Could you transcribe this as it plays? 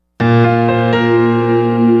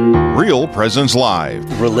Real Presence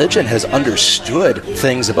Live. Religion has understood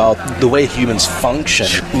things about the way humans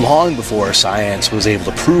function long before science was able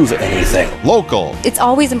to prove anything. Local. It's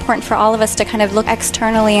always important for all of us to kind of look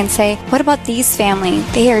externally and say, what about these family?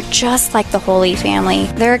 They are just like the Holy Family.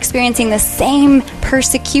 They're experiencing the same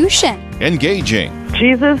persecution. Engaging.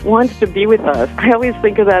 Jesus wants to be with us. I always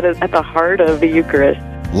think of that as at the heart of the Eucharist.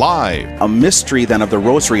 Live. A mystery then of the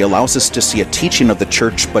Rosary allows us to see a teaching of the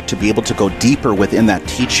Church, but to be able to go deeper within that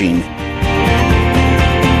teaching.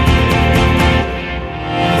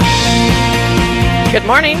 Good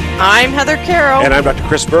morning. I'm Heather Caro. And I'm Dr.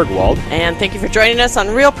 Chris Bergwald. And thank you for joining us on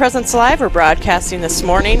Real Presence Live. We're broadcasting this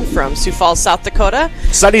morning from Sioux Falls, South Dakota.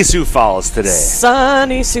 Sunny Sioux Falls today.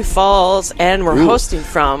 Sunny Sioux Falls. And we're hosting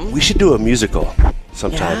from... We should do a musical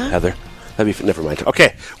sometime, Heather. That'd be... Never mind.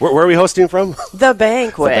 Okay. Where are we hosting from? The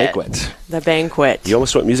Banquet. The Banquet. The Banquet. You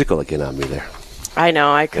almost went musical again on me there. I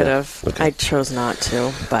know. I could have. Okay. I chose not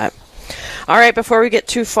to, but... All right. Before we get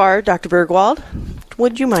too far, Dr. Bergwald,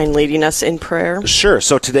 would you mind leading us in prayer? Sure.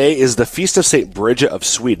 So today is the Feast of St. Bridget of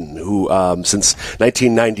Sweden, who since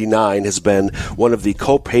 1999 has been one of the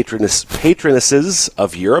co-patronesses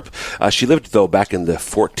of Europe. She lived, though, back in the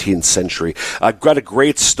 14th century. Got a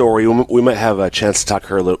great story. We might have a chance to talk to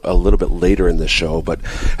her a little bit later in the show, but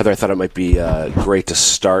Heather, I thought it might be great to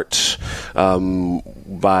start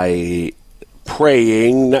by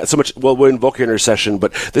praying. Not so much, well, we'll invoke your intercession,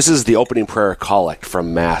 but this is the opening prayer collect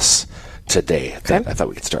from Mass today that I thought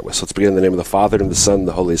we could start with. So let's begin in the name of the Father, and of the Son, and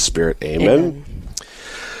the Holy Spirit. Amen.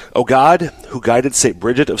 O God, who guided St.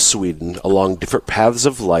 Bridget of Sweden along different paths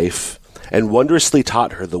of life and wondrously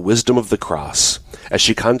taught her the wisdom of the cross as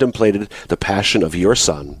she contemplated the passion of your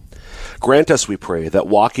Son, grant us, we pray, that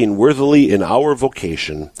walking worthily in our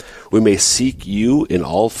vocation, we may seek you in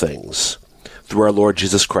all things. Through our Lord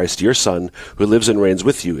Jesus Christ, your Son, who lives and reigns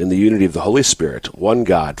with you in the unity of the Holy Spirit, one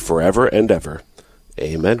God, forever and ever.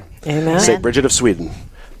 Amen. Amen. St. Bridget of Sweden,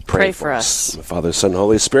 pray for us. The Father, Son,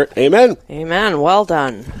 Holy Spirit. Amen. Amen. Well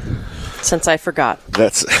done. Since I forgot.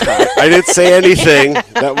 That's. I didn't say anything.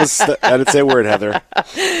 I didn't say a word, Heather.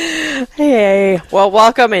 Hey. Well,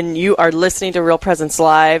 welcome, and you are listening to Real Presence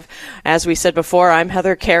Live. As we said before, I'm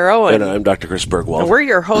Heather Caro. And I'm Dr. Chris Bergwald. And we're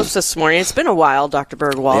your hosts this morning. It's been a while, Dr.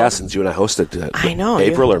 Bergwald. Yeah, since you and I hosted I know,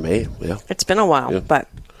 April or May. Yeah. It's been a while, but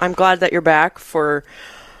I'm glad that you're back for...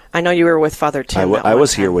 I know you were with Father Tim. I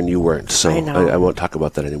was here when you weren't, so I won't talk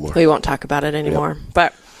about that anymore. We won't talk about it anymore. Yep.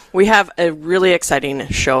 But we have a really exciting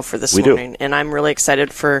show for this morning, and I'm really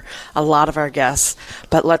excited for a lot of our guests.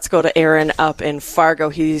 But let's go to Aaron up in Fargo.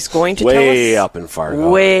 He's going to tell us... Way up in Fargo.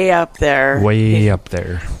 Way up there. Way up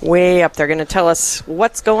there. Way up there. Going to tell us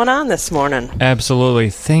what's going on this morning. Absolutely.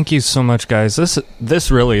 Thank you so much, guys.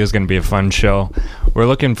 This really is going to be a fun show. We're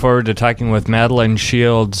looking forward to talking with Madeline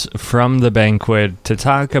Shields from The Banquet to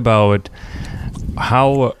talk about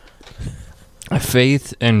how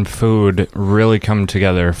faith and food really come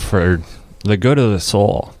together for the good of the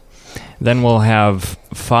soul. Then we'll have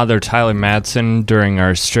Father Tyler Madsen during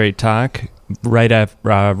our Straight Talk right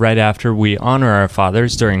after we honor our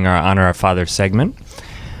fathers during our Honor Our Fathers segment.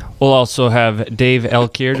 We'll also have Dave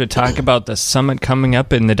Elkier to talk about the summit coming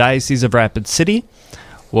up in the Diocese of Rapid City.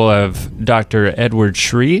 We'll have Dr. Edward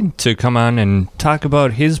Shree to come on and talk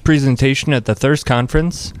about his presentation at the Thirst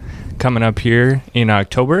Conference coming up here in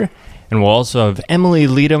October. And we'll also have Emily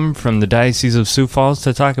Leadham from the Diocese of Sioux Falls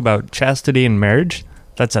to talk about chastity and marriage.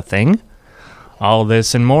 That's a thing. All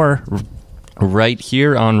this and more right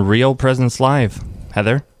here on Real Presence Live.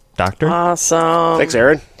 Heather, Doctor. Awesome. Thanks,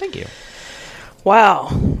 Aaron. Thank you. Wow.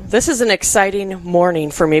 This is an exciting morning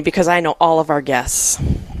for me because I know all of our guests.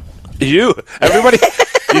 Everybody...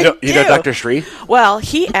 You know Dr. Shree? Well,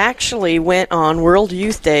 he actually went on World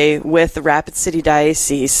Youth Day with the Rapid City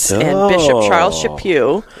Diocese, and Bishop Charles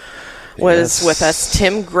Chaput was with us.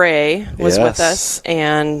 Tim Gray was with us,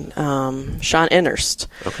 and Sean Innerst.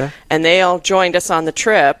 Okay. And they all joined us on the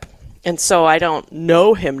trip, and so I don't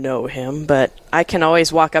know him, but I can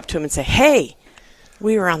always walk up to him and say, hey,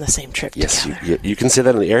 we were on the same trip together. Yes, you can say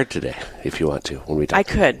that on the air today if you want to when we talk. I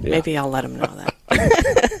could. Maybe I'll let him know that.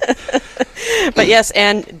 But yes,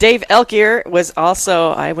 and Dave Elkier was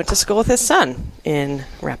also, I went to school with his son in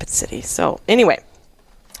Rapid City. So anyway,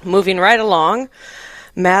 moving right along,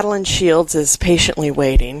 Madeline Shields is patiently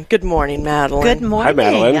waiting. Good morning, Madeline. Good morning. Hi,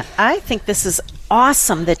 Madeline. I think this is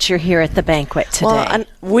awesome that you're here at the banquet today. Well, and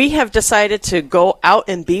we have decided to go out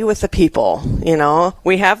and be with the people. You know,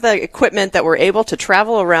 we have the equipment that we're able to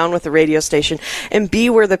travel around with the radio station and be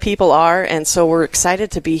where the people are. And so we're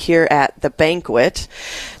excited to be here at the banquet.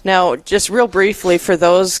 Now, just real briefly for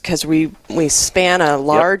those, because we span a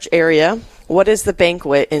large area. What is the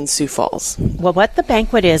banquet in Sioux Falls? Well, what the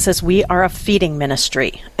banquet is we are a feeding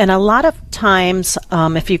ministry. And a lot of times,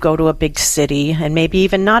 if you go to a big city, and maybe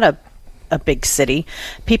even not a big city,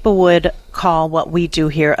 people would call what we do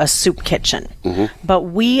here a soup kitchen. But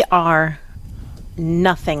we are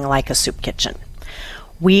nothing like a soup kitchen.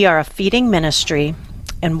 We are a feeding ministry,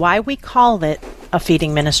 and why we call it a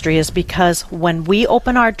feeding ministry is because when we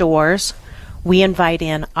open our doors, we invite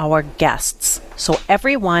in our guests. So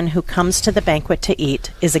everyone who comes to the banquet to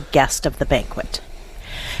eat is a guest of the banquet.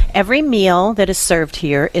 Every meal that is served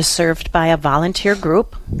here is served by a volunteer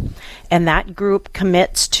group, and that group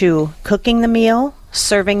commits to cooking the meal,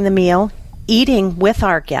 serving the meal, eating with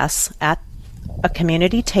our guests at a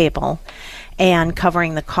community table, and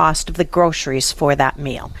covering the cost of the groceries for that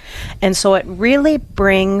meal. And so it really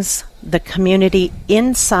brings the community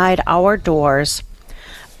inside our doors,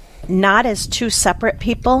 not as two separate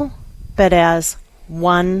people, but as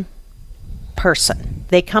one person.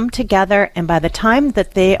 They come together, and by the time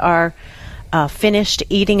that they are finished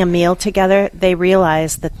eating a meal together, they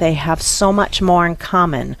realize that they have so much more in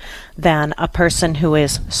common than a person who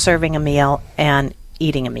is serving a meal and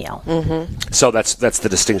eating a meal. So that's the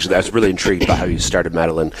distinction. I was really intrigued by how you started,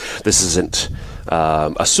 Madeline. This isn't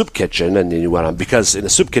a soup kitchen, and then you went on, because in a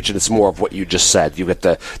soup kitchen it's more of what you just said. You get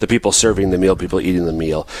the people serving the meal, people eating the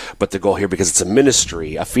meal. But the goal here, because it's a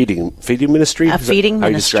ministry, a feeding ministry, a feeding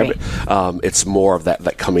ministry. You describe it? It's more of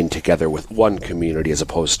that coming together with one community as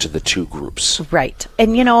opposed to the two groups. Right.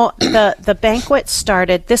 And the banquet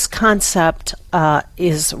started. This concept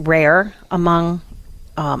is rare among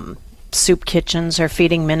soup kitchens or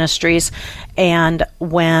feeding ministries, and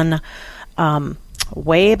when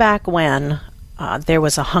way back when there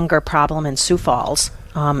was a hunger problem in Sioux Falls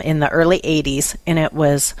in the early 80s, and it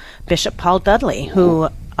was Bishop Paul Dudley who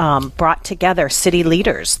brought together city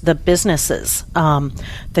leaders, the businesses,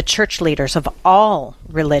 the church leaders of all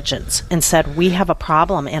religions, and said, we have a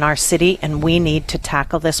problem in our city and we need to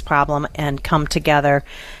tackle this problem and come together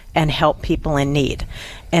and help people in need.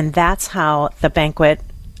 And that's how the banquet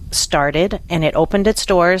started, and it opened its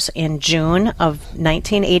doors in June of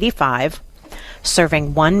 1985,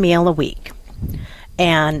 serving one meal a week.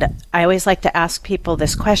 And I always like to ask people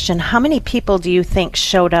this question: how many people do you think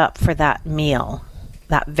showed up for that meal,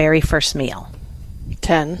 that very first meal?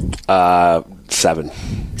 10. 7.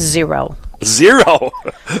 0. 0.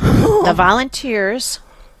 The volunteers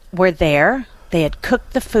were there. They had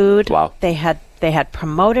cooked the food. Wow. They had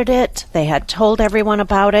promoted it. They had told everyone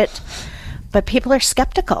about it. But people are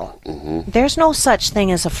skeptical. There's no such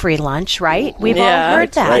thing as a free lunch, right? We've all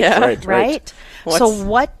heard that, right? So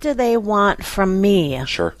what do they want from me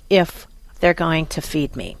if they're going to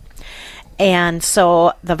feed me? And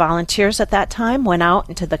so the volunteers at that time went out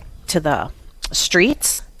into the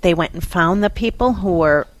streets. They went and found the people who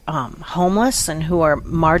were homeless and who are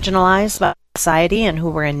marginalized by society and who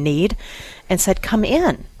were in need, and said, come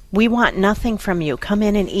in. We want nothing from you. Come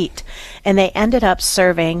in and eat. And they ended up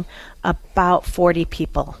serving about 40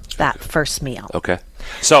 people that first meal. Okay.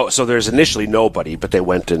 So there's initially nobody, but they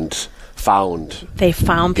went and found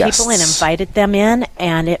guests. People and invited them in,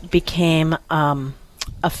 and it became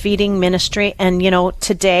a feeding ministry. And,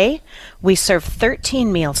 today we serve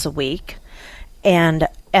 13 meals a week. And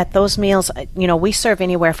at those meals, we serve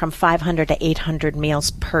anywhere from 500 to 800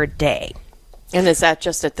 meals per day. And is that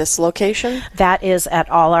just at this location? That is at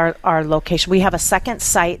all our locations. We have a second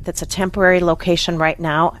site that's a temporary location right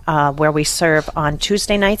now where we serve on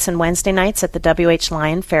Tuesday nights and Wednesday nights at the W.H.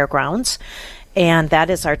 Lyon Fairgrounds. And that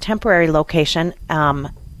is our temporary location.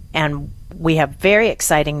 And we have very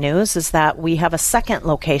exciting news is that we have a second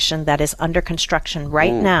location that is under construction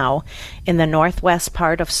right now in the northwest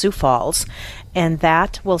part of Sioux Falls. And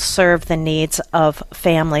that will serve the needs of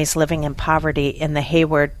families living in poverty in the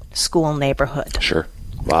Hayward School neighborhood. Sure.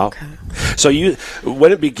 Wow. Okay. So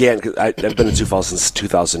when it began, cause I've been in Sioux Falls since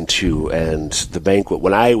 2002, and the banquet,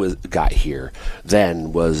 when I got here,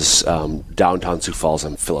 then was downtown Sioux Falls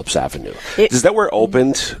on Phillips Avenue. Is that where it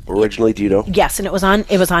opened originally? Do you know? Yes, and it was on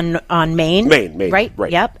Main. Main. Right.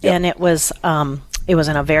 Yep. And it was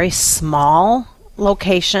in a very small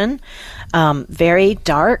location, very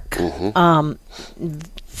dark.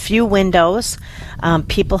 Few windows.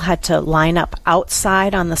 People had to line up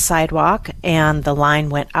outside on the sidewalk, and the line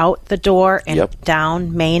went out the door and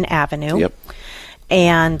down Main Avenue.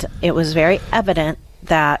 And it was very evident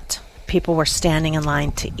that people were standing in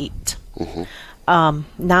line to eat.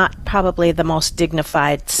 Not probably the most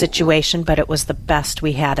dignified situation, but it was the best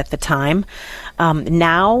we had at the time.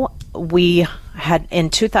 Now we had, in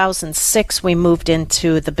 2006, we moved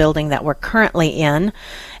into the building that we're currently in,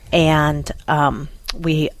 and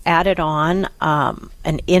we added on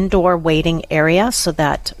an indoor waiting area so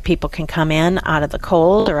that people can come in out of the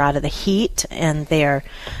cold or out of the heat. And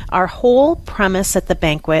our whole premise at the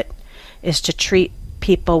banquet is to treat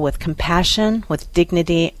people with compassion, with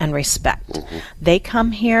dignity, and respect. Mm-hmm. They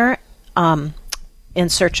come here in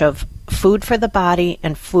search of food for the body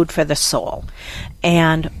and food for the soul.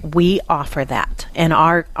 And we offer that. And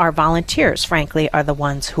our volunteers, frankly, are the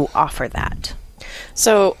ones who offer that.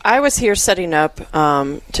 So I was here setting up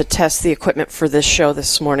to test the equipment for this show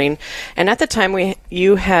this morning, and at the time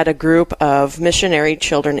you had a group of missionary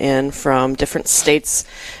children in from different states,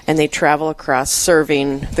 and they travel across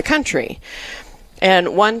serving the country.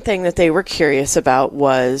 And one thing that they were curious about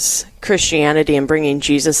was Christianity and bringing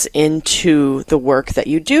Jesus into the work that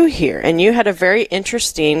you do here. And you had a very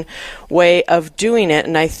interesting way of doing it,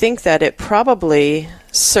 and I think that it probably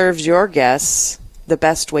serves your guests the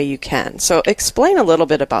best way you can. So explain a little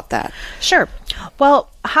bit about that. Sure. Well,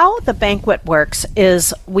 how the banquet works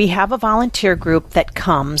is we have a volunteer group that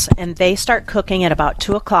comes and they start cooking at about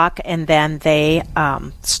 2 o'clock, and then they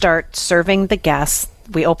start serving the guests.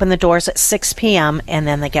 We open the doors at 6 p.m. and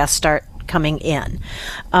then the guests start coming in.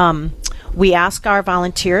 We ask our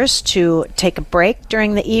volunteers to take a break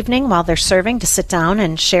during the evening while they're serving to sit down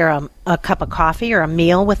and share a cup of coffee or a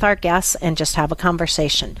meal with our guests and just have a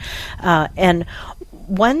conversation. And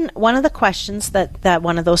one of the questions that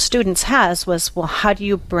one of those students has was, well, how do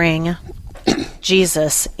you bring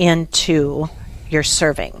Jesus into your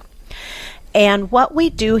serving? And what we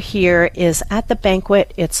do here is at the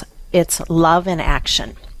banquet, it's love in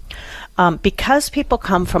action. Because people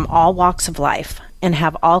come from all walks of life and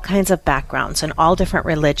have all kinds of backgrounds and all different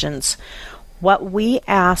religions, what we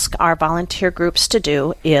ask our volunteer groups to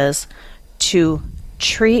do is to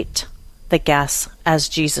treat the guests as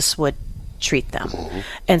Jesus would treat them. Mm-hmm.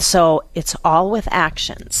 And so it's all with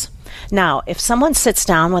actions. Now, if someone sits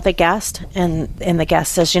down with a guest and the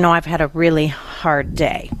guest says, I've had a really hard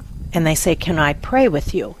day, and they say, can I pray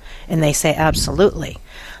with you? And they say, absolutely.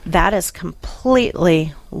 That is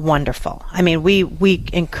completely wonderful. I mean, we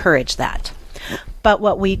encourage that. But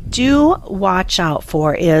what we do watch out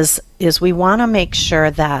for is we want to make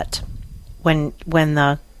sure that when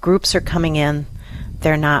the groups are coming in,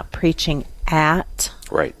 they're not preaching at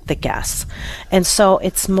the guests. And so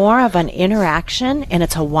it's more of an interaction, and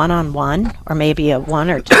it's a one-on-one, or maybe a 1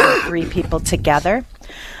 or 2 or 3 people together.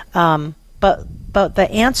 But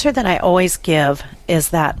the answer that I always give is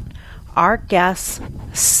that our guests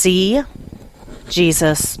see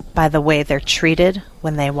Jesus by the way they're treated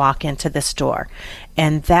when they walk into this door.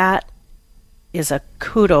 And that is a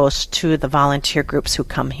kudos to the volunteer groups who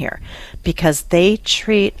come here, because they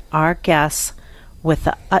treat our guests with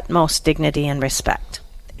the utmost dignity and respect.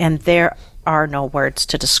 And there are no words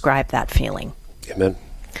to describe that feeling. Amen.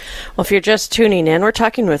 Well, if you're just tuning in, we're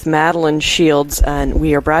talking with Madeline Shields, and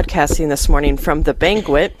we are broadcasting this morning from The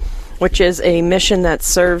Banquet, which is a mission that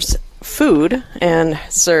serves food and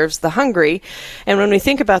serves the hungry. And when we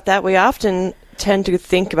think about that, we often tend to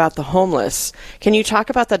think about the homeless. Can you talk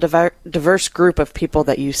about the diverse group of people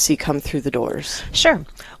that you see come through the doors? Sure.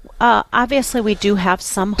 Obviously, we do have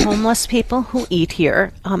some homeless people who eat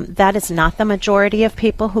here. That is not the majority of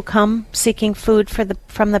people who come seeking food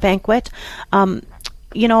from the banquet.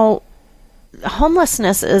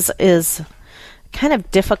 Homelessness is kind of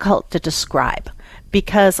difficult to describe,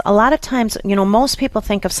 because a lot of times, most people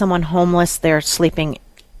think of someone homeless, they're sleeping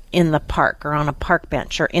in the park or on a park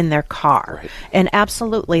bench or in their car. Right. And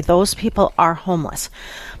absolutely, those people are homeless.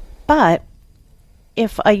 But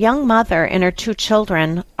if a young mother and her 2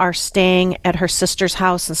 children are staying at her sister's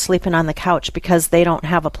house and sleeping on the couch because they don't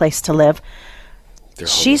have a place to live,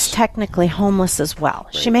 she's technically homeless as well.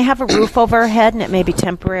 Right. She may have a roof over her head and it may be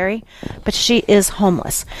temporary, but she is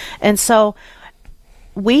homeless. And so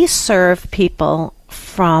we serve people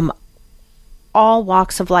from all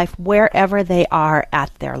walks of life, wherever they are at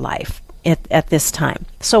their life at this time.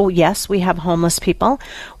 So yes, we have homeless people.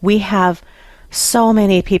 We have so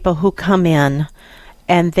many people who come in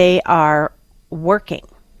and they are working.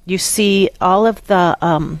 You see all of the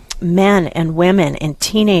men and women and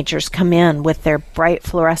teenagers come in with their bright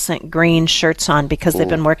fluorescent green shirts on because they've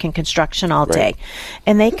been working construction all day.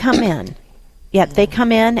 And they come in. They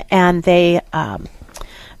come in and they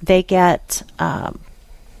get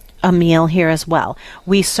a meal here as well.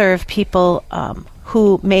 We serve people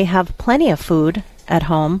who may have plenty of food at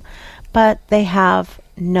home, but they have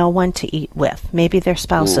no one to eat with. Maybe their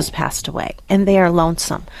spouse has passed away and they are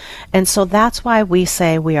lonesome. And so that's why we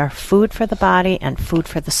say we are food for the body and food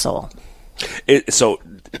for the soul. So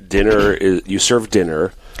dinner, you serve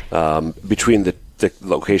dinner between the the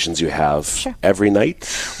locations you have Sure. every night?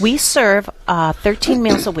 We serve 13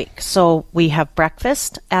 meals a week. So we have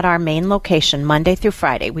breakfast at our main location Monday through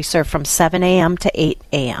Friday. We serve from 7 a.m. to 8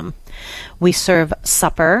 a.m. We serve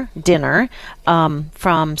supper, dinner,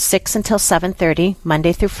 from 6 until 7:30,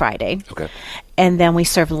 Monday through Friday. Okay. And then we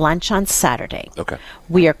serve lunch on Saturday. Okay.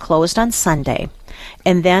 We are closed on Sunday.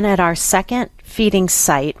 And then at our second feeding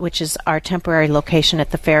site, which is our temporary location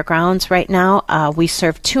at the fairgrounds right now, we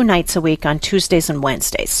serve 2 nights a week on Tuesdays and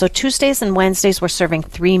Wednesdays. So Tuesdays and Wednesdays, we're serving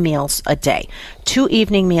 3 meals a day, 2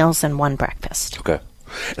 evening meals and 1 breakfast. Okay.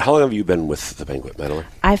 And how long have you been with the banquet, Madeline?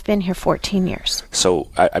 I've been here 14 years. So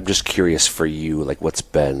I'm just curious for you, like what's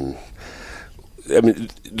been... I mean,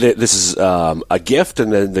 this is a gift,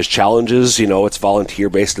 and then there's challenges, it's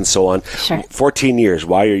volunteer-based and so on. Sure. 14 years,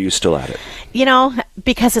 why are you still at it?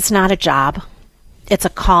 Because it's not a job. It's a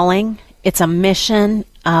calling. It's a mission.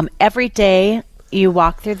 Every day you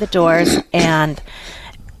walk through the doors, and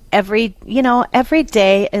every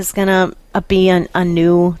day is going to be a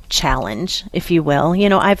new challenge, if you will.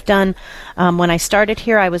 I've done, when I started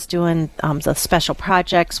here, I was doing the special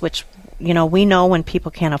projects, which, we know when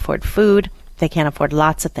people can't afford food, they can't afford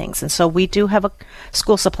lots of things. And so we do have a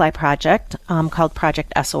school supply project called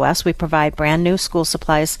Project SOS. We provide brand new school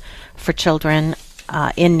supplies for children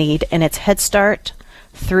in need, and it's Head Start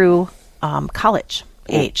through college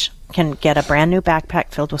age can get a brand new backpack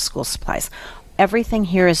filled with school supplies. Everything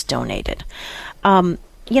here is donated.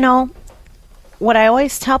 What I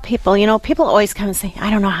always tell people, people always come and say,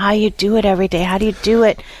 I don't know how you do it every day. How do you do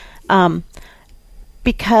it?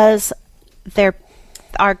 Because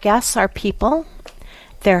our guests are people.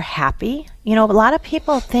 They're happy. A lot of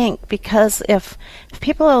people think because if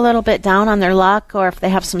people are a little bit down on their luck, or if they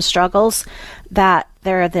have some struggles, that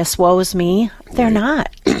they're this woe's me. They're not.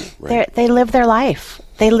 Right. They live their life.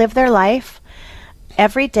 They live their life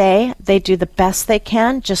every day. They do the best they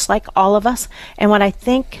can, just like all of us. And what I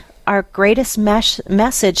think our greatest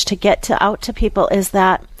message to get out to people is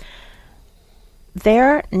that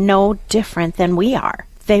they're no different than we are.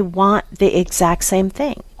 They want the exact same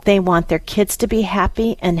thing. They want their kids to be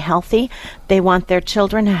happy and healthy. They want their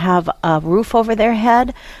children to have a roof over their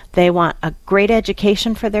head. They want a great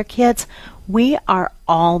education for their kids. We are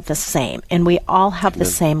all the same, and we all have the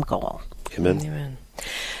same goal. Amen. Amen.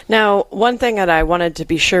 Now, one thing that I wanted to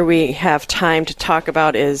be sure we have time to talk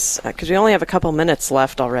about is, because we only have a couple minutes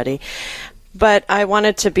left already, but I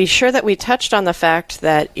wanted to be sure that we touched on the fact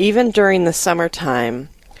that even during the summertime,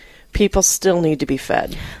 people still need to be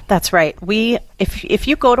fed. That's right. If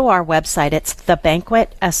you go to our website, it's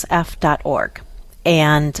thebanquetsf.org,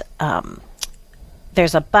 and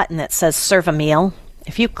there's a button that says Serve a Meal.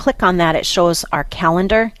 If you click on that, it shows our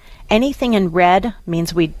calendar. Anything in red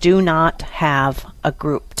means we do not have a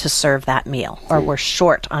group to serve that meal, or we're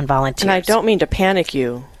short on volunteers. And I don't mean to panic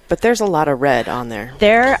you, but there's a lot of red on there.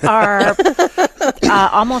 There are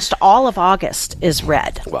almost all of August is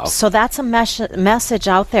red. Wow. So that's a message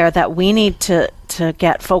out there that we need to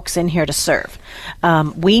get folks in here to serve.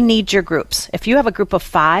 We need your groups. If you have a group of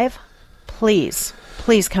 5, please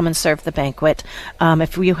come and serve the banquet.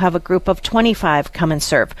 If you have a group of 25, come and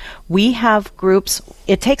serve. We have groups.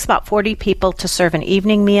 It takes about 40 people to serve an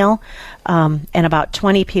evening meal, and about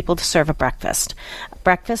 20 people to serve a breakfast.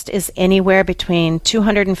 Breakfast is anywhere between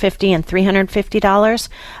 $250 and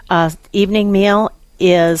 $350. Evening meal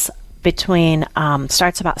is between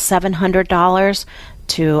starts about $700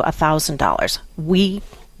 to $1,000. We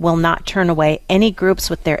will not turn away any groups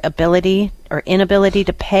with their ability or inability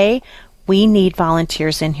to pay. We need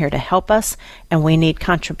volunteers in here to help us, and we need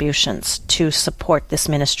contributions to support this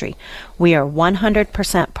ministry. We are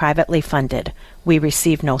 100% privately funded. We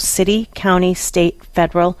receive no city, county, state,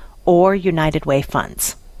 federal, or United Way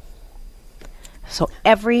funds. So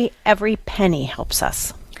every penny helps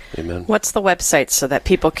us. Amen. What's the website so that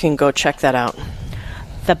people can go check that out?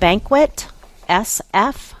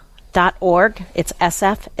 Thebanquetsf.org. It's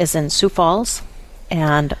SF as in Sioux Falls,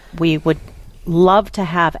 and we would love to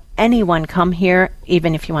have anyone come here,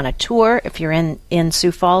 even if you want a tour. If you're in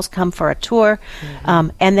Sioux Falls, come for a tour.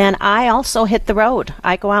 And then I also hit the road.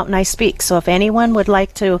 I go out and I speak. So if anyone would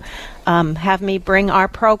like to have me bring our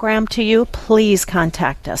program to you, please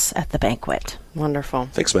contact us at the banquet. Wonderful.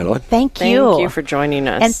 Thanks, Madeline. Thank you. Thank you for joining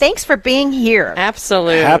us. And thanks for being here.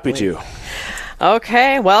 Absolutely. Happy to.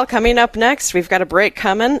 Okay, well, coming up next, we've got a break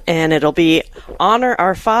coming, and it'll be Honor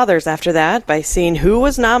Our Fathers after that by seeing who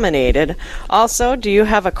was nominated. Also, do you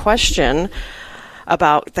have a question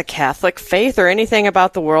about the Catholic faith or anything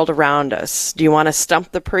about the world around us? Do you want to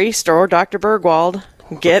stump the priest or Dr. Bergwald?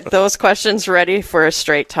 Get those questions ready for a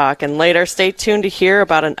straight talk. And later, stay tuned to hear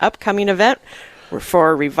about an upcoming event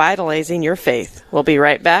for revitalizing your faith. We'll be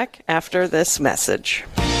right back after this message.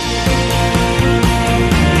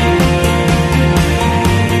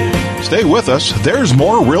 Stay with us. There's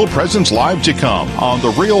more Real Presence Live to come on the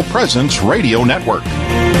Real Presence Radio Network.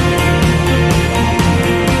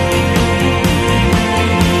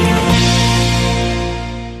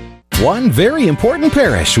 One very important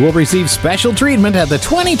parish will receive special treatment at the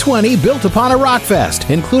 2020 Built Upon a Rock Fest,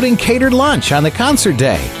 including catered lunch on the concert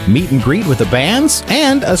day, meet and greet with the bands,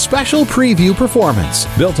 and a special preview performance.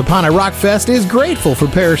 Built Upon a Rock Fest is grateful for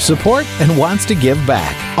parish support and wants to give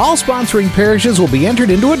back. All sponsoring parishes will be entered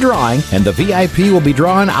into a drawing, and the VIP will be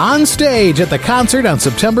drawn on stage at the concert on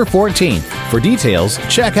September 14th. For details,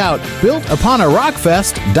 check out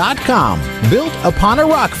builtuponarockfest.com.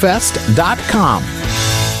 builtuponarockfest.com.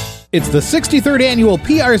 It's the 63rd annual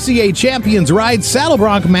PRCA Champions Ride Saddle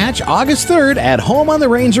Bronc match August 3rd at Home on the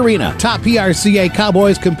Range Arena. Top PRCA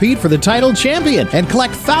cowboys compete for the title champion and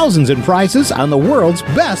collect thousands in prizes on the world's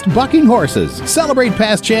best bucking horses. Celebrate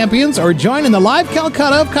past champions or join in the live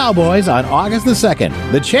Calcutta of Cowboys on August the 2nd.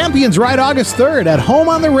 The Champions Ride August 3rd at Home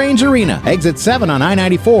on the Range Arena. Exit 7 on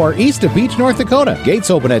I-94 east of Beach, North Dakota. Gates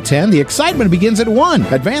open at 10. The excitement begins at 1.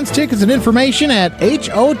 Advance tickets and information at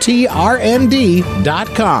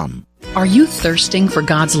hotrnd.com. Are you thirsting for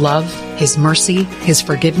God's love, His mercy, His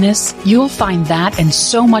forgiveness? You'll find that and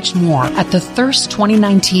so much more at the Thirst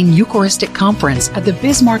 2019 Eucharistic Conference at the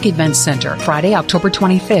Bismarck Event Center, Friday, October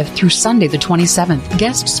 25th through Sunday the 27th.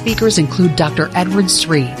 Guest speakers include Dr. Edward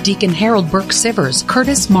Sri, Deacon Harold Burke-Sivers,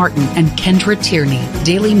 Curtis Martin, and Kendra Tierney.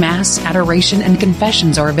 Daily Mass, adoration, and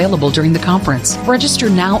confessions are available during the conference. Register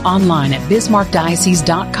now online at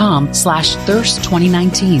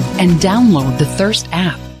bismarckdiocese.com/Thirst2019 and download the Thirst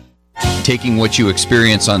app. Taking what you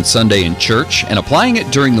experience on Sunday in church and applying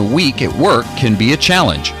it during the week at work can be a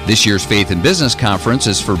challenge. This year's Faith and Business Conference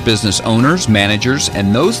is for business owners, managers,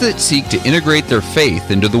 and those that seek to integrate their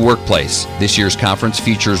faith into the workplace. This year's conference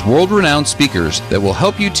features world-renowned speakers that will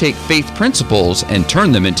help you take faith principles and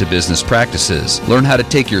turn them into business practices. Learn how to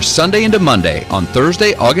take your Sunday into Monday on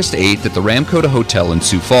Thursday, August 8th at the Ramkota Hotel in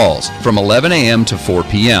Sioux Falls from 11 a.m. to 4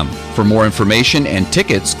 p.m. For more information and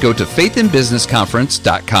tickets, go to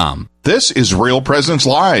faithandbusinessconference.com. This is Real Presence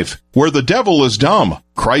Live, where the devil is dumb,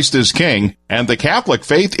 Christ is king, and the Catholic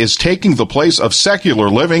faith is taking the place of secular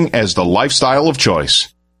living as the lifestyle of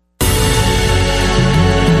choice.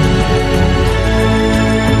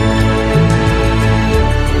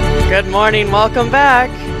 Good morning. Welcome back.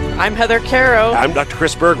 I'm Heather Caro. I'm Dr.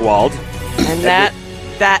 Chris Bergwald. And that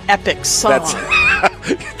epic song.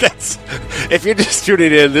 That's if you're just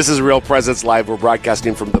tuning in, this is Real Presence Live. We're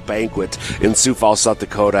broadcasting from the banquet in Sioux Falls, South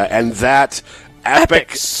Dakota, and that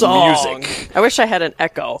epic song. Music. I wish I had an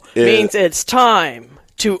echo. Means it's time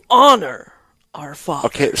to honor our Father.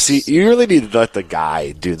 Okay, see, you really need to let the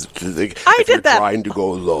guy do the I did that. Trying to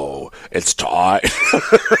go low, it's time.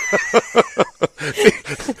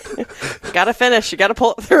 Gotta finish. You gotta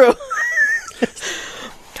pull it through.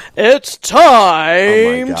 It's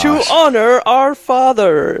time to honor our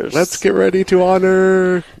fathers. Let's get ready to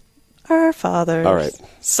honor our fathers. All right.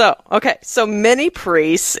 So many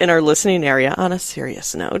priests in our listening area, on a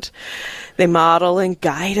serious note, they model and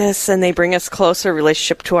guide us, and they bring us closer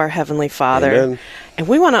relationship to our Heavenly Father. Amen. And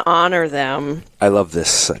we want to honor them. I love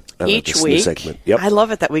this. Each this week. New segment. Yep. I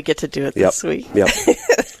love it that we get to do it this week. Yep.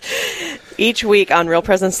 Each week on Real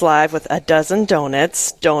Presence Live with a dozen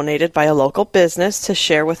donuts donated by a local business to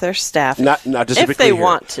share with their staff. Not just if they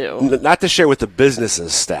want to. Not to share with the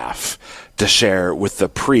business's staff, to share with the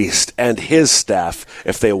priest and his staff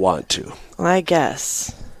if they want to. I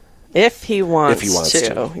guess. If he wants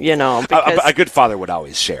to. You know. A good father would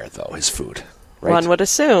always share, though, his food. Right? One would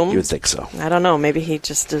assume. You would think so. I don't know. Maybe he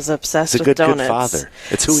just is obsessed with donuts. Good father.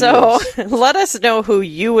 It's who he is. Let us know who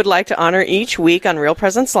you would like to honor each week on Real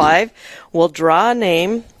Presence Live. We'll draw a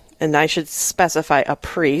name, and I should specify a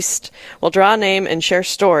priest. We'll draw a name and share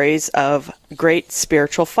stories of great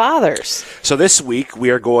spiritual fathers. So this week we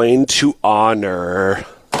are going to honor...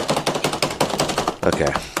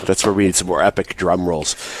 Okay, that's where we need some more epic drum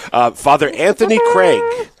rolls. Father Anthony Craig.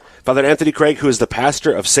 Father Anthony Craig, who is the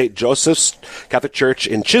pastor of St. Joseph's Catholic Church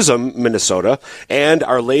in Chisholm, Minnesota, and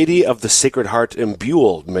Our Lady of the Sacred Heart in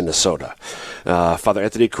Buell, Minnesota. Father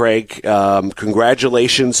Anthony Craig,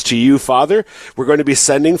 congratulations to you, Father. We're going to be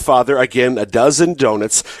sending Father, again, a dozen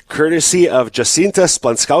donuts, courtesy of Jacinta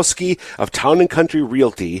Splanskowski of Town & Country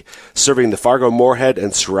Realty, serving the Fargo-Moorhead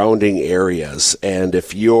and surrounding areas. And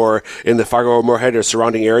if you're in the Fargo-Moorhead or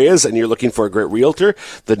surrounding areas and you're looking for a great realtor,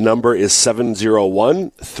 the number is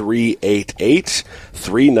 701-3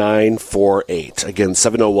 701-388-3948. Again,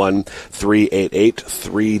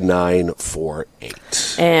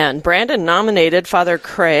 701-388-3948. And Brandon nominated Father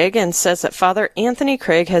Craig and says that Father Anthony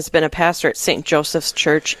Craig has been a pastor at St. Joseph's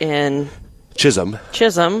Church in Chisholm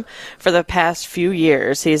for the past few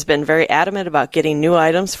years. He's been very adamant about getting new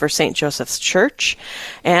items for St. Joseph's Church,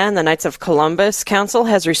 and the Knights of Columbus Council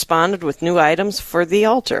has responded with new items for the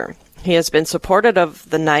altar. He has been supportive of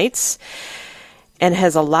the Knights and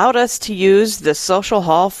has allowed us to use the social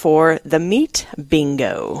hall for the meat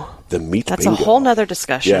bingo. That's a whole nother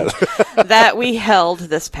discussion that we held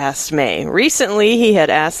this past May. Recently, he had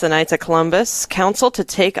asked the Knights of Columbus Council to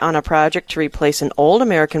take on a project to replace an old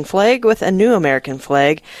American flag with a new American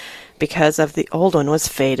flag because of the old one was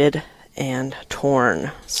faded and torn.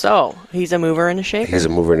 So, he's a mover and a shaker.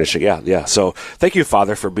 Yeah. So, thank you,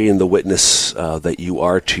 Father, for being the witness that you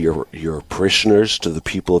are to your parishioners, to the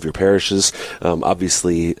people of your parishes.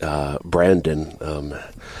 Obviously, Brandon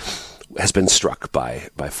has been struck by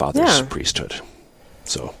Father's priesthood.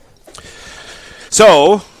 So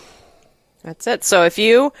that's it. So if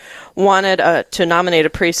you wanted to nominate a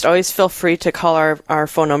priest, always feel free to call our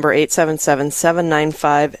phone number,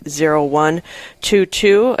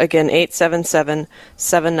 877-795-0122. Again,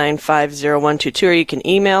 877-795-0122. Or you can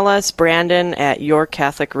email us,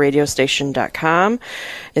 brandon@yourcatholicradiostation.com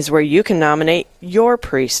is where you can nominate your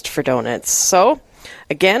priest for donuts. So,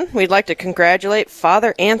 again, we'd like to congratulate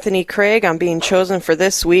Father Anthony Craig on being chosen for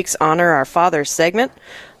this week's Honor Our Father segment.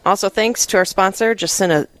 Also, thanks to our sponsor,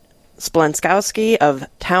 Jacinta Splenskowski of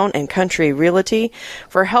Town and Country Realty,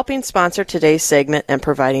 for helping sponsor today's segment and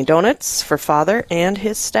providing donuts for Father and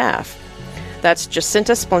his staff. That's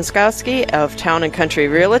Jacinta Splenskowski of Town and Country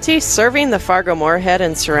Realty, serving the Fargo-Moorhead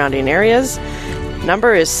and surrounding areas.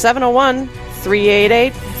 Number is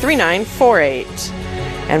 701-388-3948.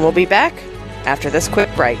 And we'll be back after this quick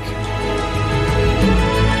break.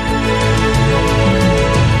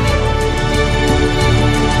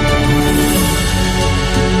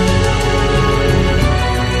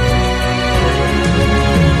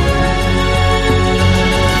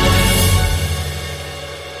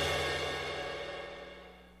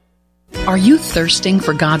 Are you thirsting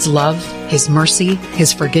for God's love, His mercy,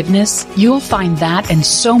 His forgiveness? You'll find that and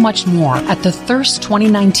so much more at the Thirst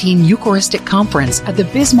 2019 Eucharistic Conference at the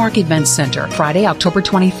Bismarck Events Center, Friday, October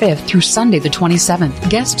 25th through Sunday the 27th.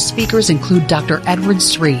 Guest speakers include Dr. Edward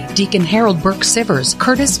Sri, Deacon Harold Burke-Sivers,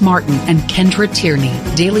 Curtis Martin, and Kendra Tierney.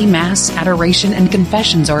 Daily Mass, adoration, and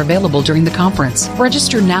confessions are available during the conference.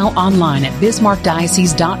 Register now online at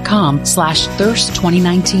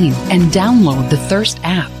bismarckdiocese.com/Thirst2019 and download the Thirst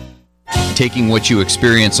app. Taking what you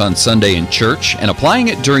experience on Sunday in church and applying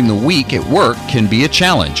it during the week at work can be a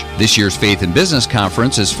challenge. This year's Faith and Business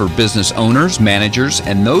Conference is for business owners, managers,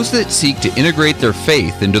 and those that seek to integrate their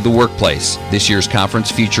faith into the workplace. This year's conference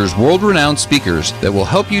features world-renowned speakers that will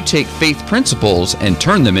help you take faith principles and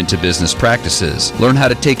turn them into business practices. Learn how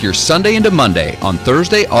to take your Sunday into Monday on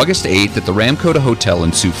Thursday, August 8th at the Ramkota Hotel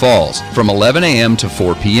in Sioux Falls from 11 a.m. to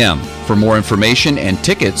 4 p.m. For more information and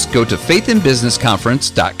tickets, go to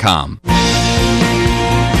faithandbusinessconference.com.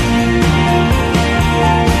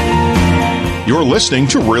 You're listening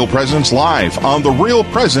to Real Presence Live on the Real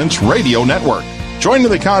Presence Radio Network. Join in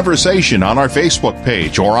the conversation on our Facebook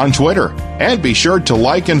page or on Twitter. And be sure to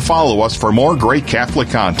like and follow us for more great Catholic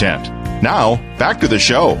content. Now, back to the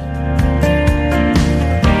show.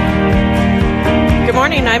 Good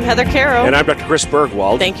morning, I'm Heather Caro. And I'm Dr. Chris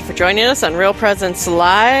Bergwald. Thank you for joining us on Real Presence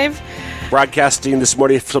Live. Broadcasting this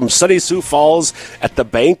morning from sunny Sioux Falls at the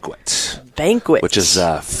Banquet. Which is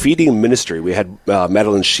feeding ministry. We had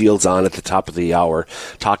Madeline Shields on at the top of the hour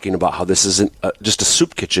talking about how this isn't just a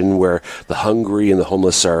soup kitchen where the hungry and the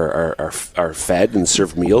homeless are fed and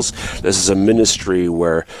served meals. This is a ministry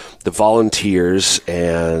where the volunteers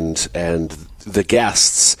and the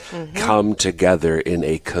guests come together in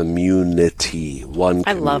a community, one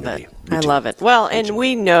community. I love it. Well, and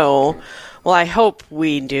we know... Well, I hope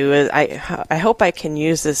we do. I hope I can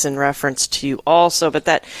use this in reference to you also, but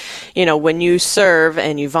that, when you serve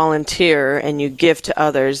and you volunteer and you give to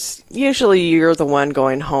others, usually you're the one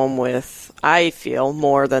going home with, I feel,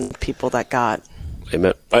 more than the people that got.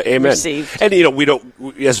 Amen. Amen. Received. And we don't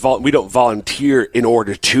volunteer in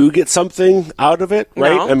order to get something out of it,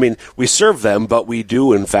 right? No. I mean, we serve them, but we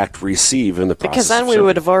do in fact receive in the process. Because then we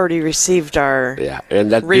would have already received our and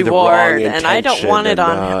that'd reward, be the wrong and I don't want it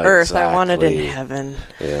on earth. Exactly. I want it in heaven.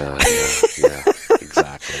 Yeah, exactly.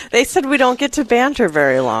 They said we don't get to banter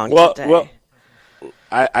very long today. Well,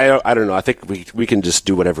 I don't know. I think we can just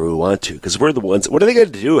do whatever we want to because we're the ones. What are they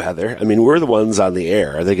going to do, Heather? I mean, we're the ones on the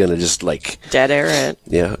air. Are they going to just like dead air it?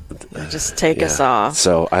 Yeah, just take us off.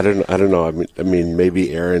 So I don't know. I mean,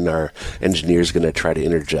 maybe Aaron, our engineer, is going to try to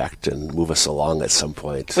interject and move us along at some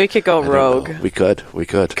point. We could go rogue. We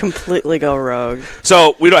could completely go rogue.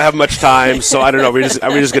 So we don't have much time. So I don't know.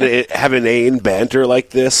 Are we just going to have inane banter like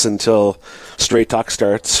this until Straight Talk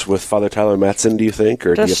starts with Father Tyler Mattson, do you think?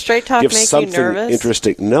 Or does Straight Talk make you nervous?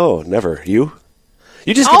 Interesting. No, never. You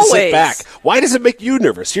just get to sit back. Why does it make you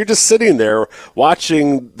nervous? You're just sitting there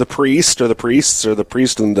watching the priest or the priests or the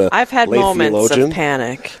priest and the I've had lay moments theologian. of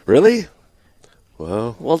panic. Really?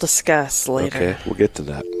 Well, we'll discuss later. Okay, we'll get to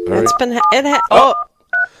that.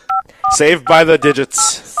 Saved by the digits.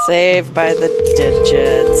 Saved by the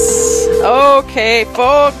digits. Okay,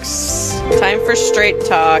 folks. Time for Straight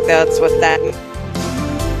Talk. That's what that means.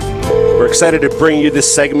 We're excited to bring you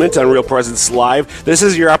this segment on Real Presence Live. This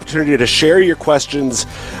is your opportunity to share your questions,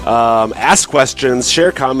 ask questions,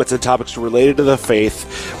 share comments and topics related to the faith.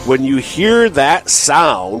 When you hear that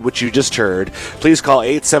sound, which you just heard, please call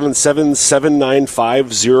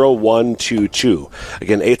 877-795-0122.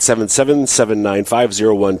 Again,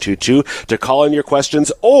 877-795-0122 to call in your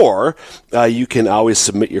questions, or you can always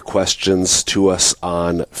submit your questions to us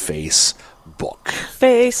on Facebook.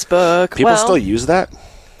 People still use that?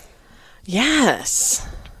 Yes.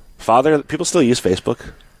 Father, people still use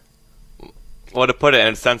Facebook? Well, to put it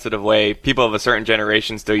in a sensitive way, people of a certain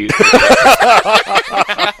generation still use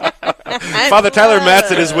Facebook. Father Tyler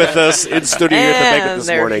Mattson is with us in studio here at the banquet this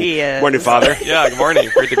morning. He is. Morning, Father. Yeah, good morning.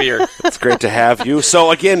 Great to be here. It's great to have you.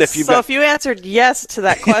 So, again, if you answered yes to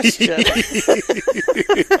that question.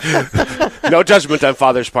 No judgment on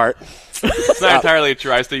Father's part. It's not entirely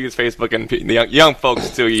true. I still use Facebook, and the young folks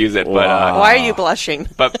still use it. But why are you blushing?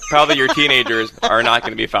 But probably your teenagers are not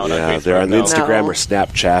going to be found on Facebook. They're on Instagram or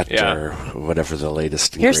Snapchat or whatever the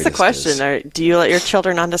latest. Here's the question: do you let your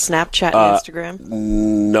children onto Snapchat and Instagram?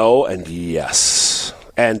 No, and yes.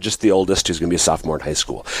 And just the oldest, who's going to be a sophomore in high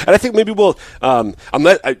school. And I think maybe we'll,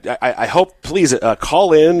 I hope, please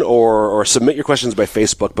call in or submit your questions by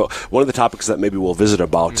Facebook. But one of the topics that maybe we'll visit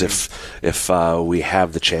about if we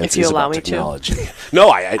have the chance is about technology.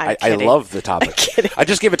 No, I love the topic. I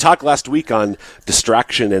just gave a talk last week on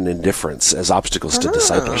distraction and indifference as obstacles to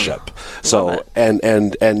discipleship. So,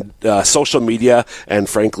 and social media and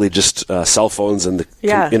frankly just cell phones and the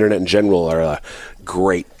internet in general are a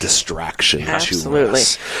great distraction to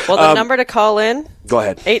us. Well, the number to call in, go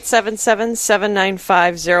ahead,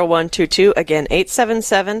 877-795-0122. Again,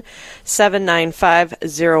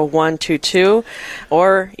 877-795-0122.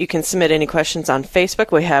 Or you can submit any questions on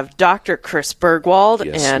Facebook. We have Dr. Chris Bergwald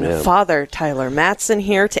and Father Tyler Mattson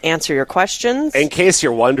here to answer your questions. In case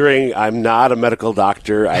you're wondering, I'm not a medical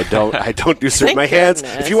doctor. I don't do certain my hands.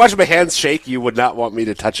 If you watch my hands shake, you would not want me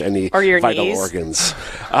to touch any vital organs.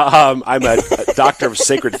 I'm a doctor of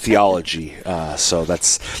sacred theology, so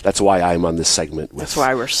that's why I'm on this segment. That's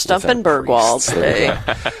why we're stumping Bergwald today.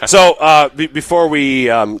 So before we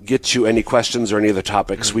get to any questions or any other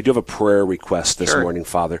topics, we do have a prayer request this morning,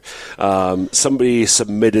 Father. Somebody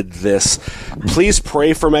submitted this. Please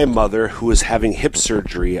pray for my mother who is having hip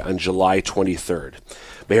surgery on July 23rd.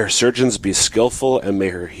 May her surgeons be skillful and may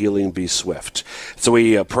her healing be swift. So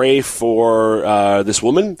we pray for this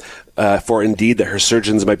woman, for indeed that her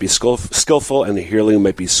surgeons might be skillful and the healing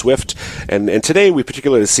might be swift. And today we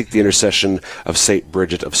particularly seek the intercession of St.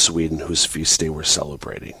 Bridget of Sweden, whose feast day we're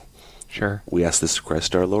celebrating. Sure. We ask this to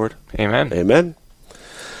Christ our Lord. Amen. Amen.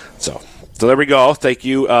 So there we go. Thank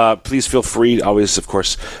you. Please feel free, always, of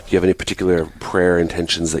course, if you have any particular prayer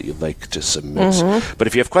intentions that you'd like to submit. Mm-hmm. But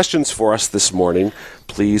if you have questions for us this morning,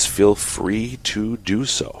 please feel free to do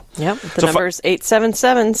so. Yep. The number is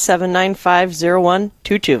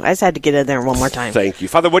 877-795-0122. I just had to get in there one more time. Thank you.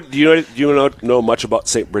 Father, do you know much about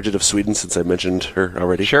St. Bridget of Sweden, since I mentioned her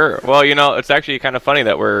already? Sure. Well, it's actually kind of funny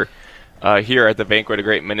that we're here at the Banquet, a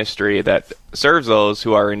great ministry that serves those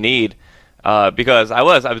who are in need. Because I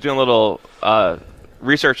was doing a little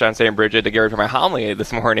research on St. Bridget to get ready for my homily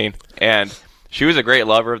this morning, and she was a great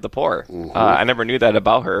lover of the poor. Mm-hmm. I never knew that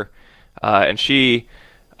about her, and she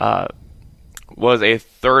was a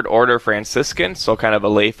third order Franciscan, so kind of a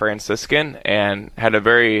lay Franciscan, and had a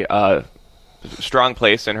very strong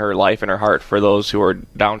place in her life and her heart for those who are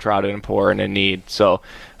downtrodden and poor and in need. So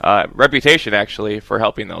reputation actually for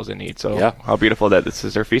helping those in need. So how beautiful that this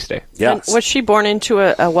is her feast day. Yeah. Was she born into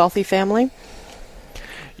a wealthy family?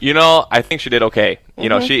 I think she did okay.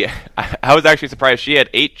 Mm-hmm. I was actually surprised. She had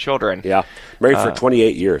 8 children. Yeah. Married for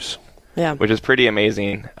 28 years. Yeah. Which is pretty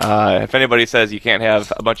amazing. If anybody says you can't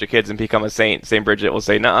have a bunch of kids and become a saint, St. Bridget will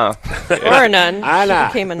say, nuh-uh. Or a nun. She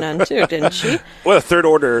became a nun, too, didn't she? Well, a third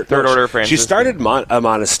order Franciscan. She started a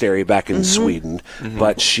monastery back in Sweden,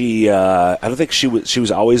 but she, I don't think she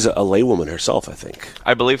was always a laywoman herself, I think.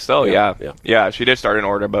 I believe so, yeah. She did start an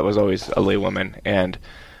order, but was always a laywoman. And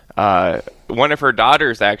one of her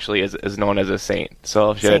daughters actually is known as a saint.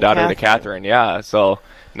 So she had a daughter named Catherine, So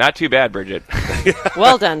not too bad, Bridget.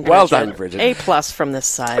 Well done, Bridget. Well done, Bridget. A+ from this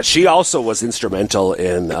side. She also was instrumental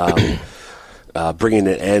in bringing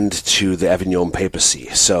an end to the Avignon papacy.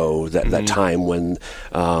 So that time when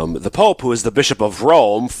the Pope, who was the Bishop of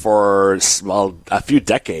Rome for a few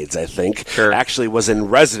decades, I think, actually was in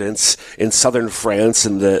residence in southern France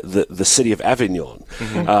in the city of Avignon.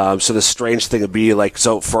 So the strange thing would be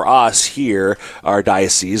so for us here, our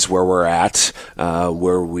diocese where we're at,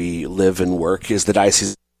 where we live and work, is the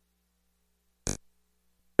diocese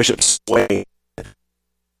Bishop Swain.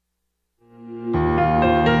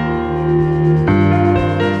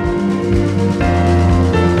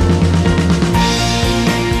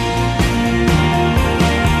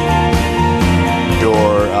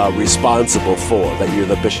 You're responsible for, that you're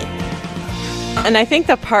the bishop. And I think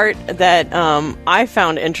the part that I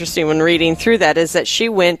found interesting when reading through that is that she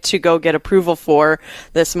went to go get approval for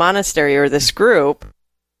this monastery or this group.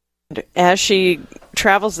 As she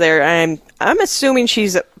travels there, I'm assuming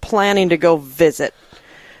she's planning to go visit,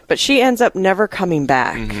 but she ends up never coming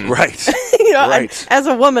back. Right. Right. As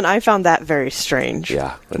a woman, I found that very strange.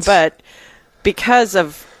 Yeah. But because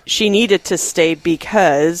of she needed to stay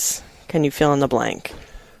because, can you fill in the blank?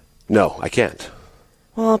 No, I can't.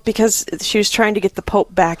 Well, because she was trying to get the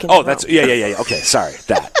Pope back in Rome. That's yeah. Okay, sorry.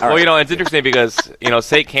 That. Well, it's interesting because,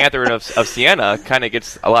 St. Catherine of Siena kind of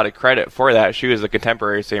gets a lot of credit for that. She was a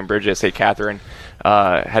contemporary of St. Bridget. St. Catherine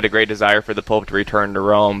had a great desire for the Pope to return to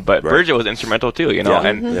Rome, but Bridget was instrumental too,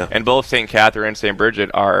 and both St. Catherine and St.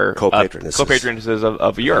 Bridget are co-patronesses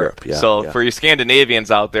of Europe. For you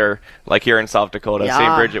Scandinavians out there, like here in South Dakota,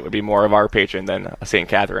 St. Bridget would be more of our patron than St.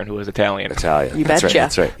 Catherine, who is Italian. You betcha.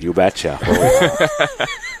 That's right. You betcha.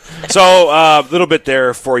 So, a little bit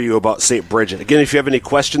there for you about St. Bridget. Again, if you have any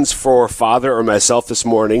questions for Father or myself this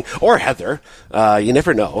morning, or Heather, you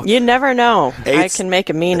never know. You never know. I can make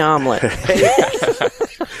a mean omelet.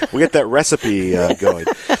 We get that recipe going.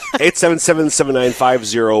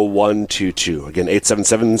 877-795-0122. Again,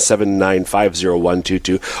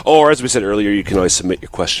 877-795-0122. Or, as we said earlier, you can always submit your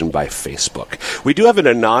question by Facebook. We do have an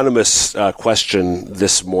anonymous question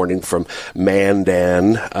this morning from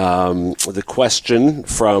Mandan. The question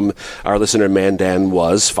from our listener Mandan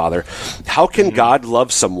was, Father, how can God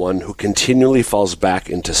love someone who continually falls back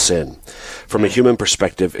into sin? From a human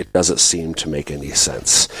perspective, it doesn't seem to make any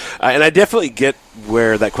sense. And I definitely get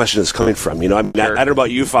where that question is coming from. I don't know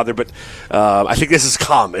about you, Father, but I think this is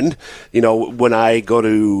common. When I go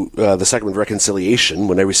to the sacrament of reconciliation,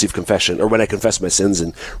 when I receive confession, or when I confess my sins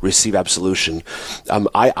and receive absolution,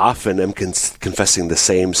 I often am confessing the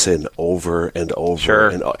same sin over and over.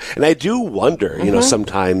 And I do wonder,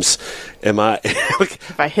 sometimes, am I...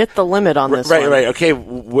 if I hit the limit on this one. Right, okay.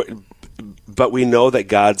 But we know that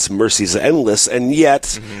God's mercy is endless, and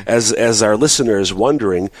yet, as our listener is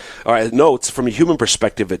wondering, it's from a human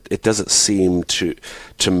perspective, it doesn't seem to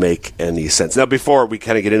make any sense. Now, before we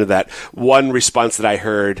kind of get into that, one response that I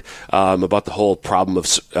heard about the whole problem of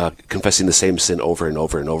confessing the same sin over and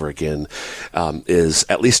over and over again is,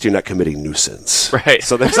 at least you're not committing new sins. Right.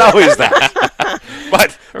 So there's always that.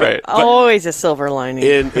 But always a silver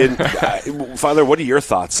lining. Father, what are your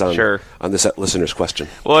thoughts on this listener's question?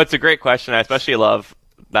 Well, it's a great question. I especially love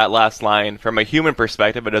that last line. From a human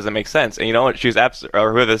perspective, it doesn't make sense. And you know what?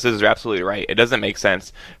 Whoever this is, are absolutely right. It doesn't make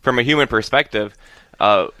sense. From a human perspective,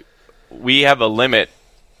 we have a limit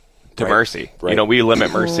to mercy. Right. We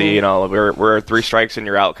limit mercy. We're 3 strikes and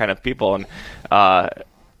you're out kind of people. And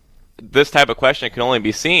this type of question can only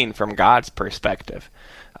be seen from God's perspective.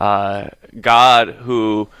 God,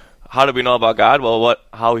 how do we know about God? Well,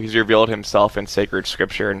 how He's revealed Himself in sacred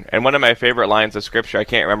Scripture. And one of my favorite lines of Scripture, I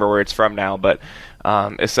can't remember where it's from now, but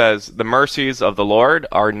it says, "The mercies of the Lord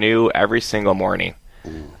are new every single morning."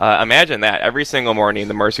 Imagine that. Every single morning,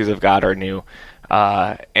 the mercies of God are new.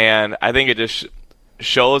 And I think it just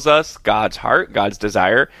shows us God's heart, God's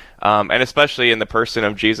desire, and especially in the person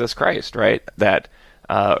of Jesus Christ, right? That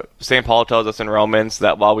St. Paul tells us in Romans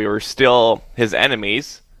that while we were still His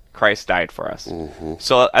enemies, Christ died for us.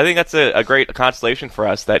 So I think that's a great consolation for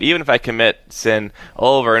us, that even if I commit sin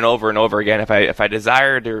over and over and over again, if I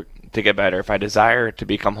desire to get better, if I desire to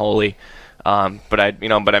become holy, but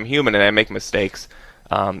I'm human and I make mistakes,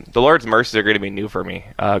 the Lord's mercies are going to be new for me.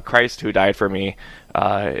 Christ, who died for me,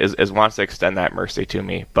 is wants to extend that mercy to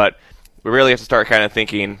me. But we really have to start kind of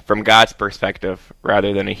thinking from God's perspective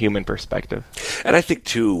rather than a human perspective. And I think,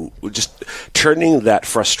 too, just turning that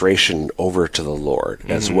frustration over to the Lord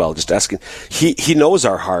as well, just asking. He knows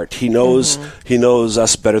our heart. He knows He knows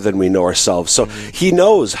us better than we know ourselves. So He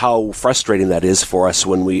knows how frustrating that is for us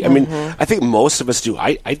when we, I mean, I think most of us do.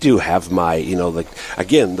 I do have my,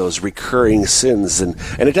 again, those recurring sins, and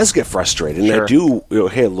it does get frustrating. Sure. And I do,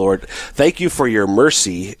 hey, Lord, thank you for your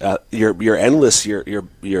mercy, your endless, your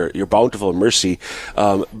bountiful mercy,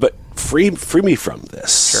 but free me from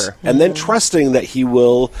this. Sure. And then trusting that He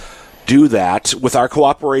will do that with our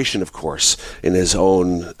cooperation, of course, in His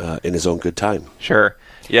own good time. Sure.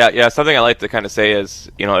 Yeah. Something I like to kind of say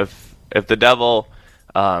is, if the devil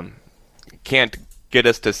can't get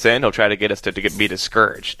us to sin, he'll try to get us to be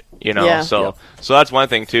discouraged. Yeah. So that's one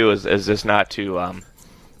thing too, is just not to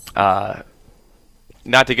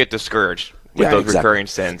get discouraged with those recurring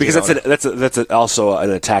sins, because that's also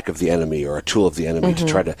an attack of the enemy, or a tool of the enemy to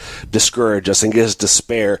try to discourage us and get us to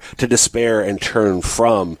despair and turn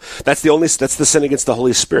from. That's the sin against the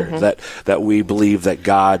Holy Spirit, that we believe that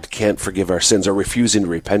God can't forgive our sins, or refusing to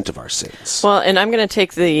repent of our sins. Well, and I'm going to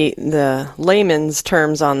take the layman's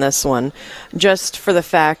terms on this one, just for the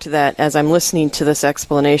fact that as I'm listening to this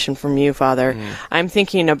explanation from you, Father, I'm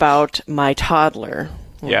thinking about my toddler.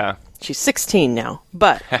 Yeah. She's 16 now,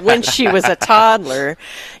 but when she was a toddler,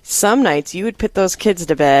 some nights you would put those kids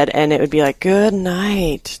to bed and it would be like, good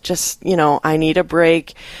night. Just, I need a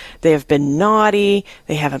break. They have been naughty.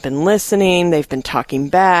 They haven't been listening. They've been talking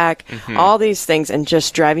back, all these things, and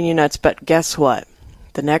just driving you nuts. But guess what?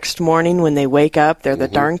 The next morning when they wake up, they're the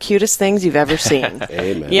darn cutest things you've ever seen.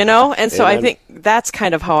 Amen. And so I think that's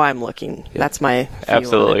kind of how I'm looking. That's my view.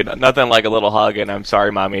 Absolutely. Nothing like a little hug and I'm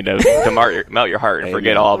sorry, Mommy, to melt your heart and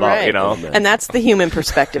forget all about, And that's the human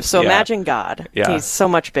perspective. So imagine God. Yeah. He's so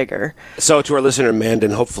much bigger. So to our listener,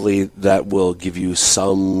 Mandan, hopefully that will give you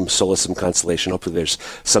some solace, some consolation. Hopefully there's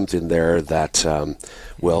something there that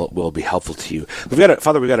will be helpful to you. We've got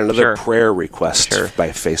another prayer request by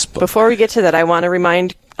Facebook. Before we get to that, I want to remind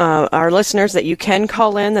our listeners that you can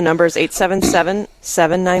call in. The number is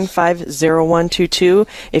 877-795-0122.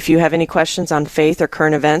 If you have any questions on faith or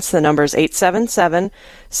current events, the number is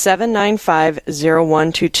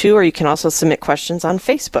 877-795-0122, or you can also submit questions on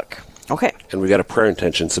Facebook. Okay. And we got a prayer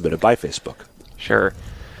intention submitted by Facebook. Sure.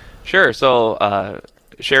 So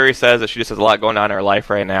Sherry says that she just has a lot going on in her life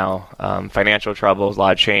right now. Financial troubles, a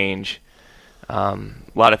lot of change, a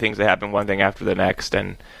lot of things that happen one thing after the next,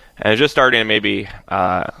 and just starting to maybe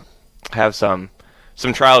have some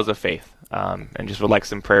trials of faith, and just would like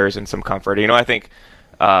some prayers and some comfort. I think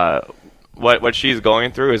what she's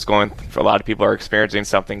going through is for a lot of people are experiencing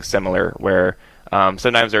something similar, where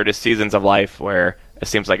sometimes there are just seasons of life where it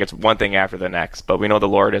seems like it's one thing after the next, but we know the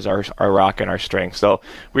Lord is our rock and our strength. So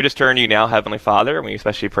we just turn to you now, Heavenly Father, and we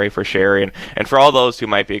especially pray for Sherry and for all those who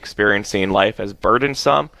might be experiencing life as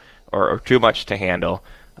burdensome or too much to handle.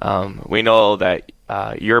 We know that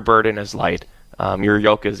your burden is light, your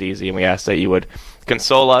yoke is easy, and we ask that you would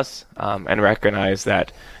console us and recognize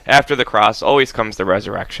that after the cross always comes the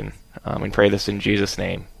resurrection. We pray this in Jesus'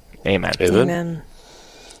 name. Amen. Amen.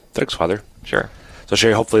 Thanks, Father. Sure. So,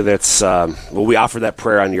 Sherry, hopefully that's, we offer that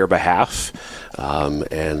prayer on your behalf,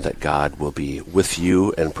 and that God will be with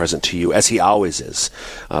you and present to you, as He always is,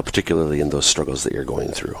 particularly in those struggles that you're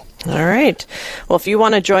going through. All right. Well, if you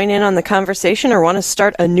want to join in on the conversation or want to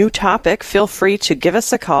start a new topic, feel free to give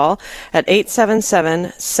us a call at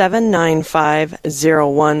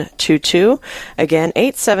 877-795-0122. Again,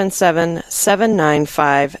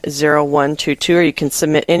 877-795-0122, or you can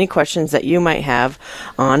submit any questions that you might have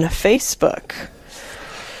on Facebook.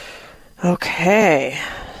 Okay.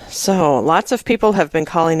 So lots of people have been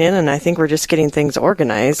calling in, and I think we're just getting things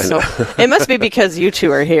organized. So it must be because you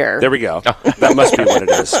two are here. There we go. That must be what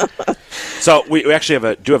it is. So we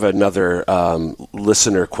actually do have another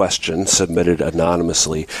listener question submitted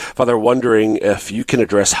anonymously. Father, wondering if you can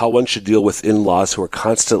address how one should deal with in-laws who are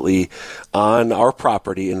constantly on our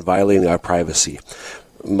property and violating our privacy.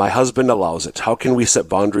 My husband allows it. How can we set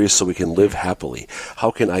boundaries so we can live happily?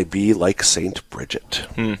 How can I be like Saint Bridget?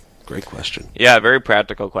 Great question. Yeah, very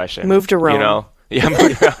practical question. Move to Rome. Yeah,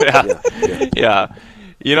 move to Rome. Yeah.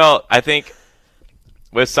 I think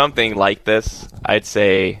with something like this, I'd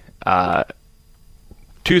say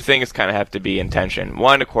two things kind of have to be in tension.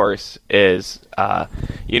 One, of course, is,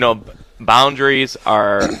 boundaries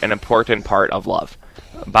are an important part of love.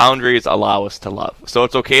 Boundaries allow us to love. So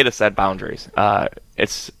it's okay to set boundaries.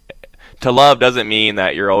 to love doesn't mean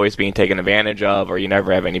that you're always being taken advantage of, or you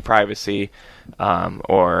never have any privacy,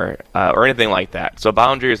 or anything like that. So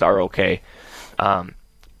boundaries are okay.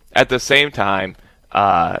 At the same time,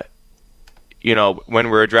 when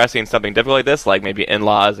we're addressing something difficult like this, like maybe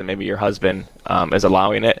in-laws and maybe your husband is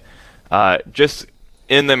allowing it, just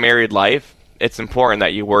in the married life, it's important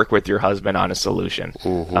that you work with your husband on a solution.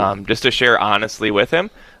 Just to share honestly with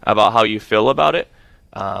him about how you feel about it.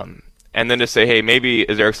 And then to say, hey, maybe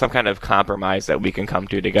is there some kind of compromise that we can come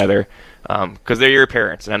to together? Because they're your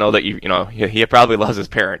parents, and I know that he probably loves his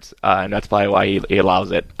parents, and that's probably why he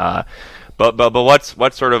allows it. But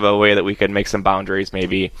what's sort of a way that we could make some boundaries,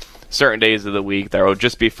 maybe certain days of the week that will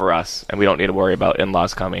just be for us, and we don't need to worry about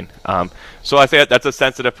in-laws coming. So I think that's a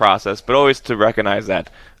sensitive process, but always to recognize that,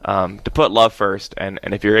 to put love first, and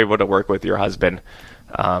if you're able to work with your husband,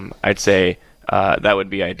 I'd say that would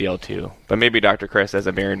be ideal too. But maybe Dr. Chris, as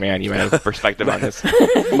a married man, you might have a perspective on this.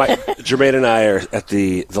 Jermaine and I are at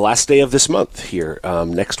the last day of this month here.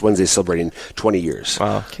 Next Wednesday, celebrating 20 years.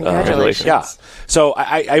 Wow. Congratulations. Yeah. So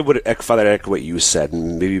I would echo what you said,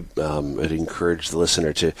 and maybe I'd encourage the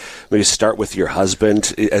listener to maybe start with your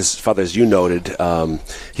husband. As you noted,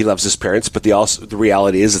 he loves his parents, but the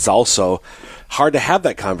reality is it's also hard to have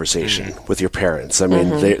that conversation with your parents. I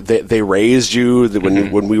mean, they raised you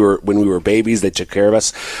when we were babies. They took care of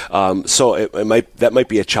us. So that might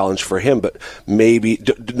be a challenge for him. But maybe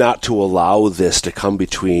not to allow this to come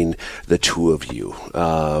between the two of you,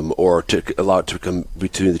 or to allow it to come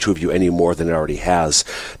between the two of you any more than it already has.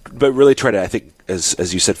 But really try to, I think,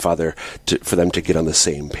 as you said, Father, for them to get on the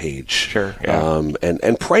same page. Sure. Yeah.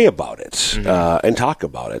 And pray about it, and talk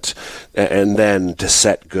about it, and then to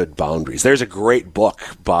set good boundaries. There's a great book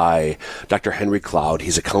by Dr. Henry Cloud.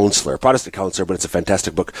 He's a counselor, a Protestant counselor, but it's a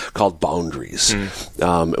fantastic book called Boundaries,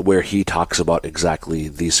 where he talks about exactly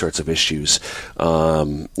these sorts of issues.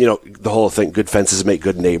 The whole thing, good fences make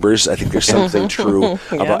good neighbors. I think there's something true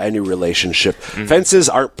about any relationship. Fences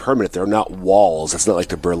aren't permanent. They're not walls. It's not like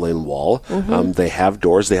the Berlin Wall. They have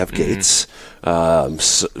doors, they have gates,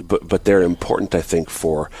 but they're important, I think,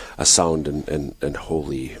 for a sound and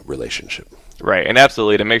holy relationship. Right, and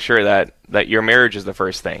absolutely to make sure that your marriage is the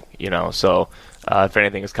first thing, So if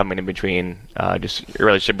anything is coming in between, just your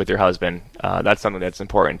relationship with your husband, that's something that's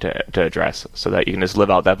important to address, so that you can just live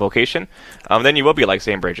out that vocation. Then you will be like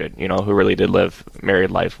St. Bridget, who really did live married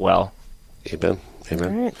life well. Amen.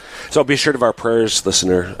 Right. So be sure of our prayers,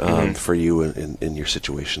 listener, for you in your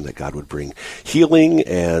situation, that God would bring healing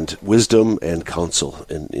and wisdom and counsel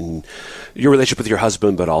in your relationship with your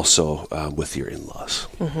husband, but also with your in-laws.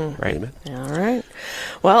 Right? Amen. All right.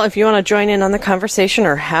 Well, if you want to join in on the conversation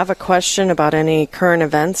or have a question about any current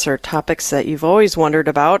events or topics that you've always wondered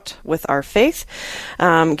about with our faith,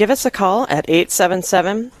 give us a call at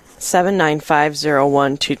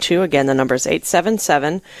 877-795-0122. Again, the number is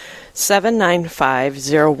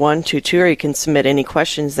 877-795-0122, or you can submit any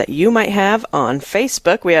questions that you might have on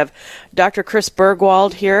Facebook. We have Dr. Chris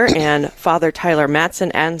Bergwald here and Father Tyler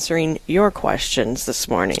Mattson answering your questions this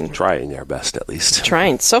morning. Trying our best, at least.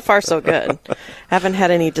 Trying. So far, so good. Haven't had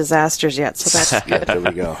any disasters yet, so that's good. There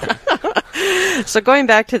we go. So going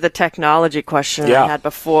back to the technology question I had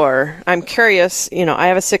before, I'm curious, I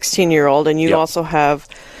have a 16-year-old, and you also have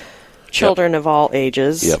children of all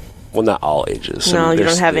ages. Yep. Well, not all ages. No, you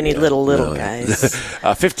don't have any little guys.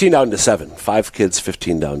 15 down to 7. 5 kids,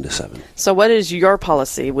 15 down to 7. So what is your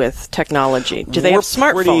policy with technology? Do they have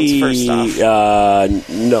smartphones first off?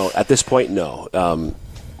 No. At this point, no.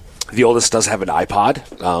 The oldest does have an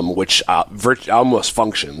iPod, which almost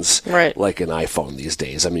functions like an iPhone these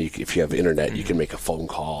days. I mean, if you have internet, you can make a phone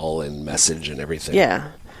call and message and everything.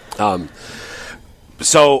 Yeah.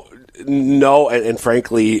 So... No, and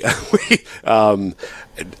frankly, all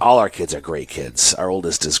our kids are great kids. Our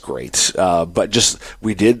oldest is great, but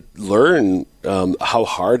we did learn how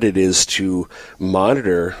hard it is to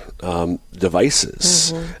monitor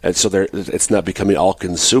devices, and so it's not becoming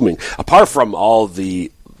all-consuming. Apart from all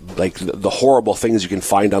the horrible things you can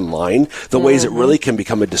find online, the ways it really can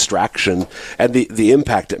become a distraction, and the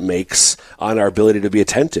impact it makes on our ability to be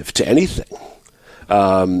attentive to anything.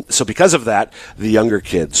 So because of that, the younger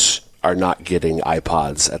kids are not getting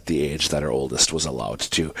iPods at the age that our oldest was allowed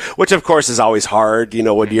to, which of course is always hard,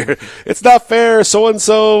 when it's not fair,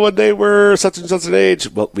 so-and-so, when they were such and such an age.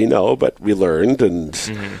 Well, we know, but we learned, and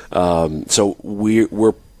so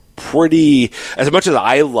we're pretty, as much as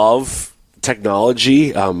I love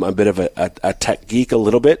technology, I'm a bit of a tech geek a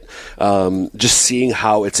little bit, just seeing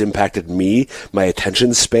how it's impacted me, my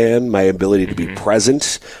attention span, my ability to be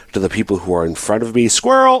present to the people who are in front of me.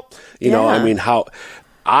 Squirrel! I mean, how...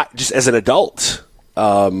 just as an adult,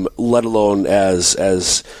 let alone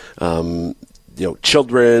as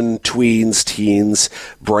children, tweens, teens,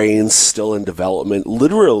 brains still in development.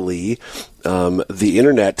 Literally, the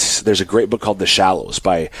internet, there's a great book called The Shallows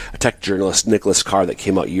by a tech journalist, Nicholas Carr, that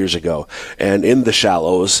came out years ago. And in The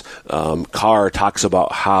Shallows, Carr talks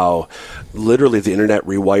about how literally the internet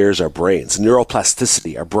rewires our brains.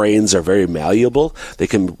 Neuroplasticity. Our brains are very malleable. They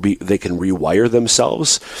can rewire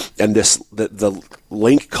themselves. And the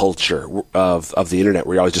link culture of the internet,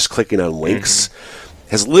 where you're always just clicking on links,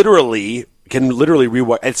 can literally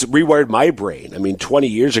rewire. It's rewired my brain. I mean, 20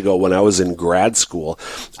 years ago when I was in grad school,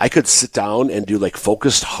 I could sit down and do like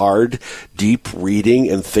focused, hard, deep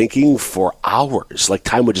reading and thinking for hours. Like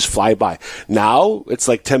time would just fly by. Now it's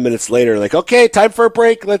like 10 minutes later, like, okay, time for a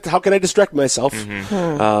break. How can I distract myself?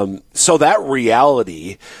 So that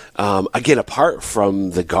reality, again, apart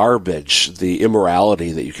from the garbage, the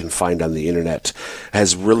immorality that you can find on the internet,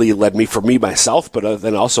 has really led me, for me myself, but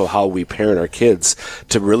then also how we parent our kids,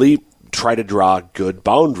 to really try to draw good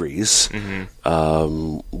boundaries with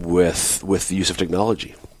the use of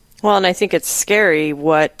technology. Well, and I think it's scary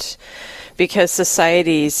because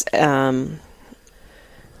society's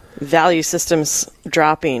value systems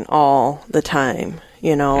dropping all the time,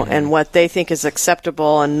 and what they think is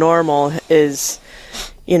acceptable and normal is,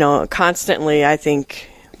 constantly, I think,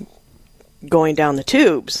 going down the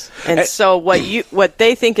tubes. And so what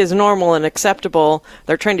they think is normal and acceptable,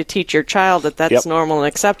 they're trying to teach your child that's normal and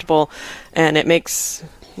acceptable, and it makes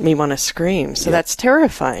me want to scream. So that's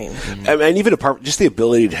terrifying. And even apart, just the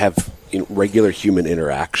ability to have regular human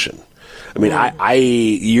interaction. I mean, I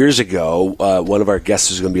years ago, one of our guests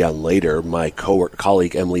who's going to be on later, my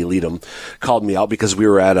colleague Emily Leadham, called me out because we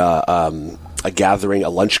were at a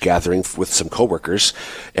lunch gathering with some coworkers,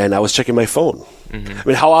 and I was checking my phone. I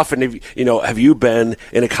mean, how often have you been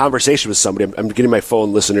in a conversation with somebody? I'm getting my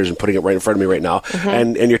phone, listeners, and putting it right in front of me right now,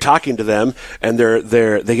 and you're talking to them, and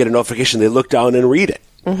they get a notification, they look down and read it.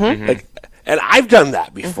 And I've done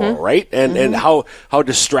that before, right? And how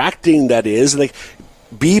distracting that is. Like,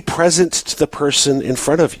 be present to the person in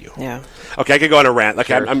front of you. Yeah. Okay, I could go on a rant.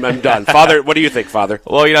 Okay, sure. I'm done. Father, what do you think, Father?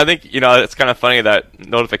 Well, I think, it's kind of funny, that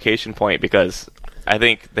notification point, because I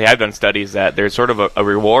think they have done studies that there's sort of a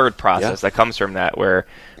reward process that comes from that, where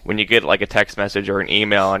when you get like a text message or an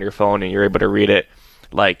email on your phone and you're able to read it,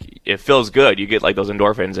 like, it feels good. You get like those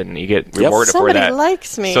endorphins and you get rewarded for that. Somebody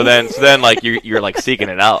likes me. So then like you're like seeking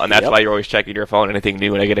it out, and that's why you're always checking your phone. Anything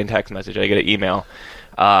new, and I get a text message, I get an email.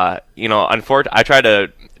 Unfortunately, I try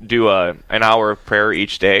to do an hour of prayer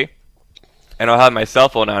each day, and I'll have my cell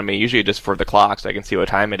phone on me, usually just for the clock, so I can see what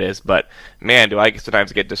time it is. But man, do I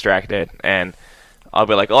sometimes get distracted, and I'll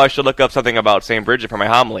be like, oh, I should look up something about St. Bridget for my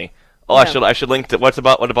homily. Oh, I should link to what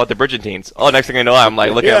about the Bridgetines? Oh, next thing I know, I'm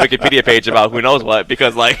like looking at a Wikipedia page about who knows what,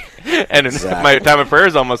 because my time of prayer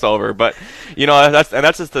is almost over. But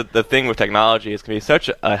that's just the thing with technology. It can be such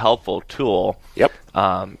a helpful tool. Yep.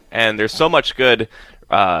 And there's so much good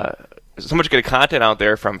content out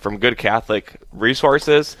there from good Catholic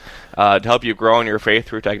resources to help you grow in your faith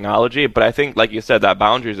through technology. But I think, like you said, that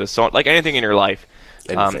boundaries is so, like anything in your life.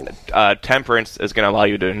 Temperance is going to allow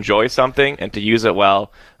you to enjoy something and to use it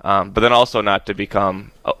well, but then also not to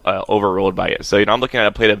become overruled by it. So, I'm looking at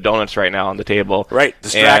a plate of donuts right now on the table. Right,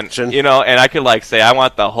 distraction. And, and I could say I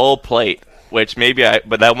want the whole plate, which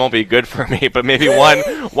but that won't be good for me. But maybe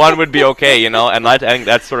one would be okay, And I think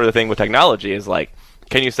that's sort of the thing with technology is like,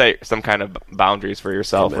 can you set some kind of boundaries for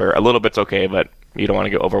yourself where a little bit's okay, but you don't want to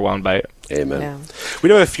get overwhelmed by it. Amen. Yeah. We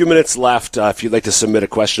do have a few minutes left. If you'd like to submit a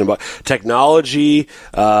question about technology,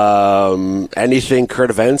 anything,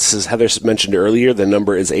 current events, as Heather mentioned earlier, the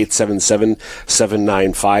number is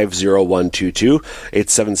 877-795-0122,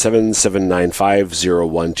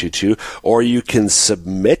 877-795-0122, or you can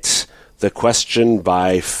submit the question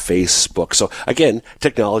by Facebook. So again,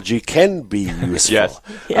 technology can be useful.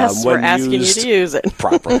 Yes, we're asking you to use it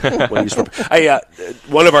properly.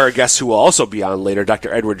 One of our guests who will also be on later,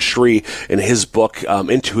 Dr. Edward Shree, in his book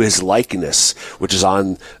Into His Likeness, which is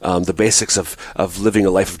on the basics of living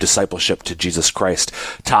a life of discipleship to Jesus Christ,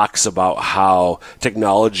 talks about how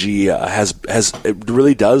technology it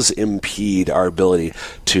really does impede our ability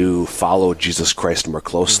to follow Jesus Christ more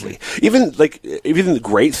closely. Even the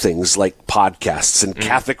great things like podcasts and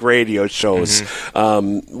Catholic radio shows,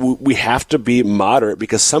 we have to be moderate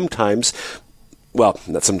because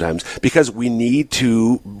because we need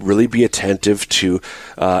to really be attentive to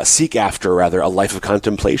seek after a life of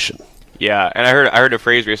contemplation. Yeah, and I heard a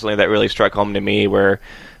phrase recently that really struck home to me where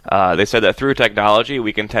they said that through technology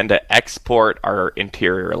we can tend to export our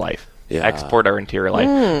interior life. Export our interior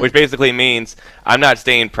life, which basically means I'm not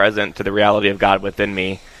staying present to the reality of God within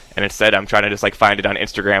me. and instead I'm trying to just like find it on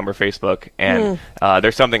Instagram or Facebook. And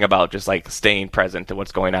there's something about just like staying present to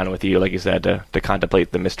what's going on with you, like you said, to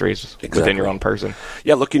contemplate the mysteries within your own person.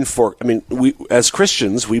 Yeah, we as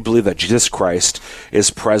Christians, we believe that Jesus Christ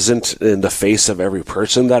is present in the face of every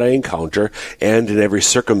person that I encounter and in every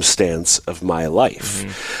circumstance of my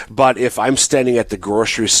life. But if I'm standing at the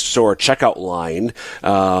grocery store checkout line,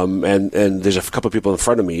 and there's a couple of people in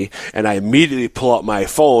front of me, and I immediately pull out my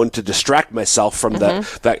phone to distract myself from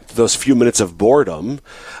those few minutes of boredom,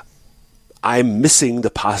 I'm missing the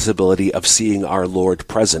possibility of seeing our Lord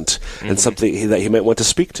present and something that he might want to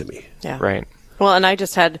speak to me. Yeah. Right. Well, and I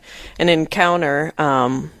just had an encounter.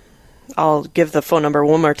 I'll give the phone number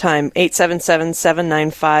one more time,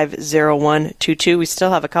 877-795-0122. We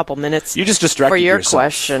still have a couple minutes you just distracted for your yourself.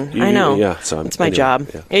 question. I know. Yeah, so it's my job.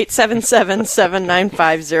 Yeah.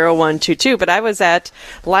 877-795-0122. But I was at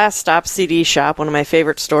Last Stop CD Shop, one of my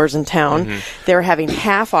favorite stores in town. They were having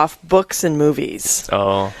half off books and movies.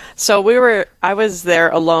 Oh. So I was there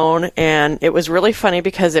alone, and it was really funny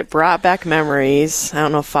because it brought back memories. I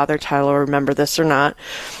don't know if Father Tyler will remember this or not.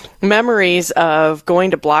 Memories of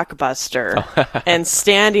going to Blockbuster and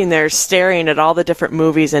standing there staring at all the different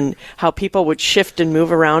movies and how people would shift and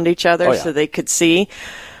move around each other so they could see.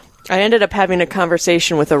 I ended up having a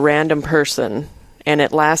conversation with a random person, and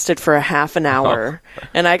it lasted for a half an hour.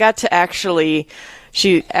 And I got to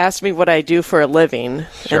she asked me what I do for a living.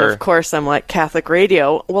 Sure. And of course, I'm like, Catholic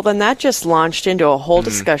radio. Well, then that just launched into a whole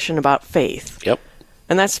discussion about faith. Yep.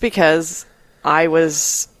 And that's because I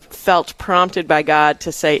felt prompted by God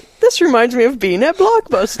to say, this reminds me of being at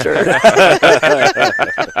Blockbuster.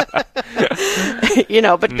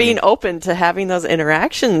 But being open to having those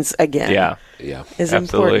interactions again is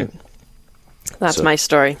important. That's my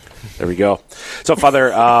story. There we go. So,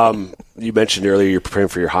 Father, you mentioned earlier you're preparing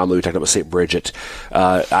for your homily. We talked about St. Bridget.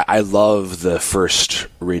 I love the first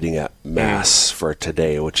reading at Mass for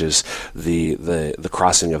today, which is the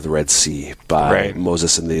crossing of the Red Sea by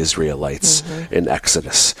Moses and the Israelites in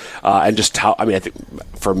Exodus. And just how, I think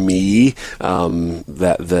for me,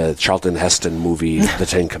 that the Charlton Heston movie, The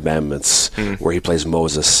Ten Commandments, where he plays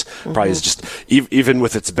Moses, probably is just, even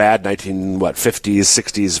with its bad 50s,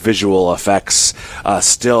 60s visual effects,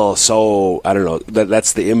 still so, I don't know,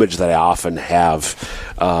 that's the image that I often have.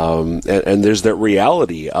 And there's that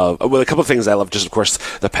reality of, a couple of things I love, just of course,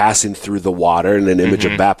 the passing through the water and an image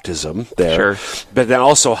of baptism there. Sure. But then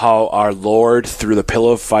also how our Lord, through the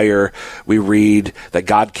pillar of fire, we read that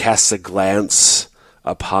God casts a glance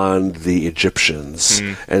upon the Egyptians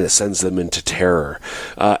and it sends them into terror.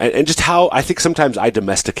 And just how I think sometimes I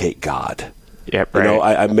domesticate God. Yep, right.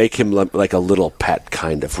 I make him like a little pet,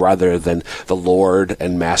 kind of, rather than the Lord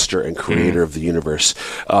and Master and Creator of the universe.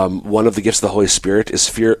 One of the gifts of the Holy Spirit is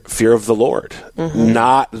fear of the Lord.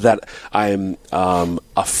 Not that I'm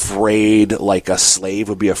afraid, like a slave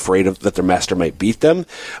would be afraid of that their master might beat them,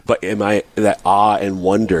 but am I that awe and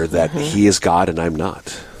wonder that He is God and I'm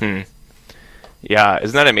not. Yeah,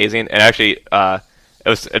 isn't that amazing? And actually,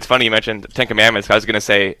 it's funny you mentioned Ten Commandments. I was going to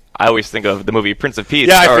say, I always think of the movie Prince of Peace,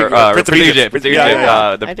 Prince of Egypt, the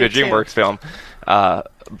DreamWorks film.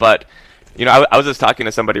 But I was just talking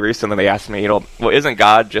to somebody recently. They asked me, well, isn't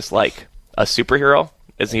God just like a superhero?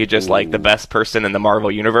 Isn't he just like the best person in the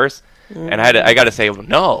Marvel universe? And I got to say, well,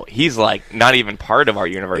 no, he's like not even part of our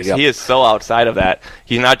universe. He is so outside of that.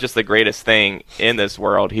 He's not just the greatest thing in this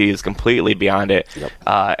world. He is completely beyond it.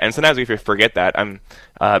 And sometimes we forget that.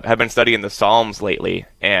 Have been studying the Psalms lately,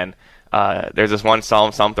 and there's this one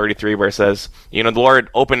Psalm 33, where it says, the Lord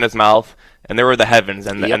opened his mouth, and there were the heavens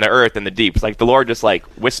and the earth and the deeps. Like the Lord just like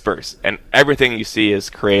whispers, and everything you see is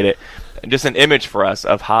created. Just an image for us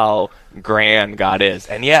of how grand God is.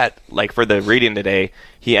 And yet, like for the reading today,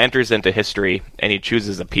 he enters into history and he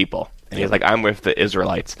chooses a people. And he's like, I'm with the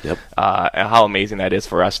Israelites. And how amazing that is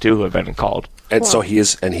for us too, who have been called. And so he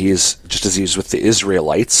is just as he was with the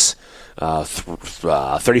Israelites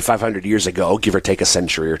 3,500 years ago, give or take a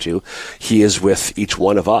century or two, he is with each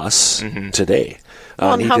one of us today.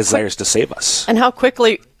 And he desires to save us. And how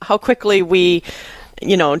quickly we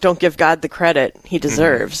don't give God the credit he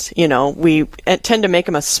deserves. We tend to make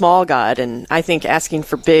him a small God, and I think asking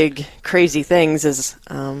for big, crazy things is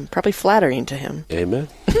probably flattering to him. Amen.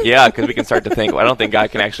 Yeah, because we can start to think, well, I don't think God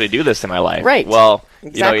can actually do this in my life. Right. Well,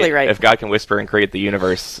 exactly right. If God can whisper and create the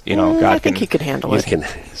universe, God I think he could handle it.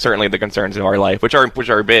 Certainly the concerns of our life, which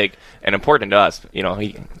are big and important to us.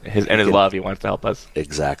 His love, he wants to help us.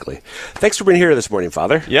 Exactly. Thanks for being here this morning,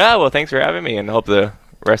 Father. Yeah, well, thanks for having me, and hope the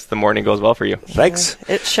rest of the morning goes well for you. Thanks.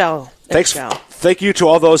 It shall. Thanks. Thank you to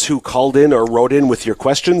all those who called in or wrote in with your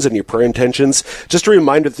questions and your prayer intentions. Just a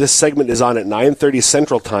reminder that this segment is on at 9:30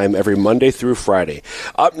 Central Time every Monday through Friday.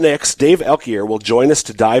 Up next, Dave Elkier will join us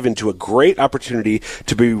to dive into a great opportunity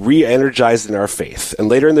to be re-energized in our faith. And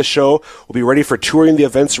later in the show, we'll be ready for touring the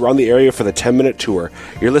events around the area for the 10-minute tour.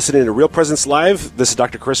 You're listening to Real Presence Live. This is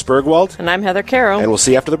Dr. Chris Bergwald. And I'm Heather Carroll. And we'll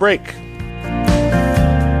see you after the break.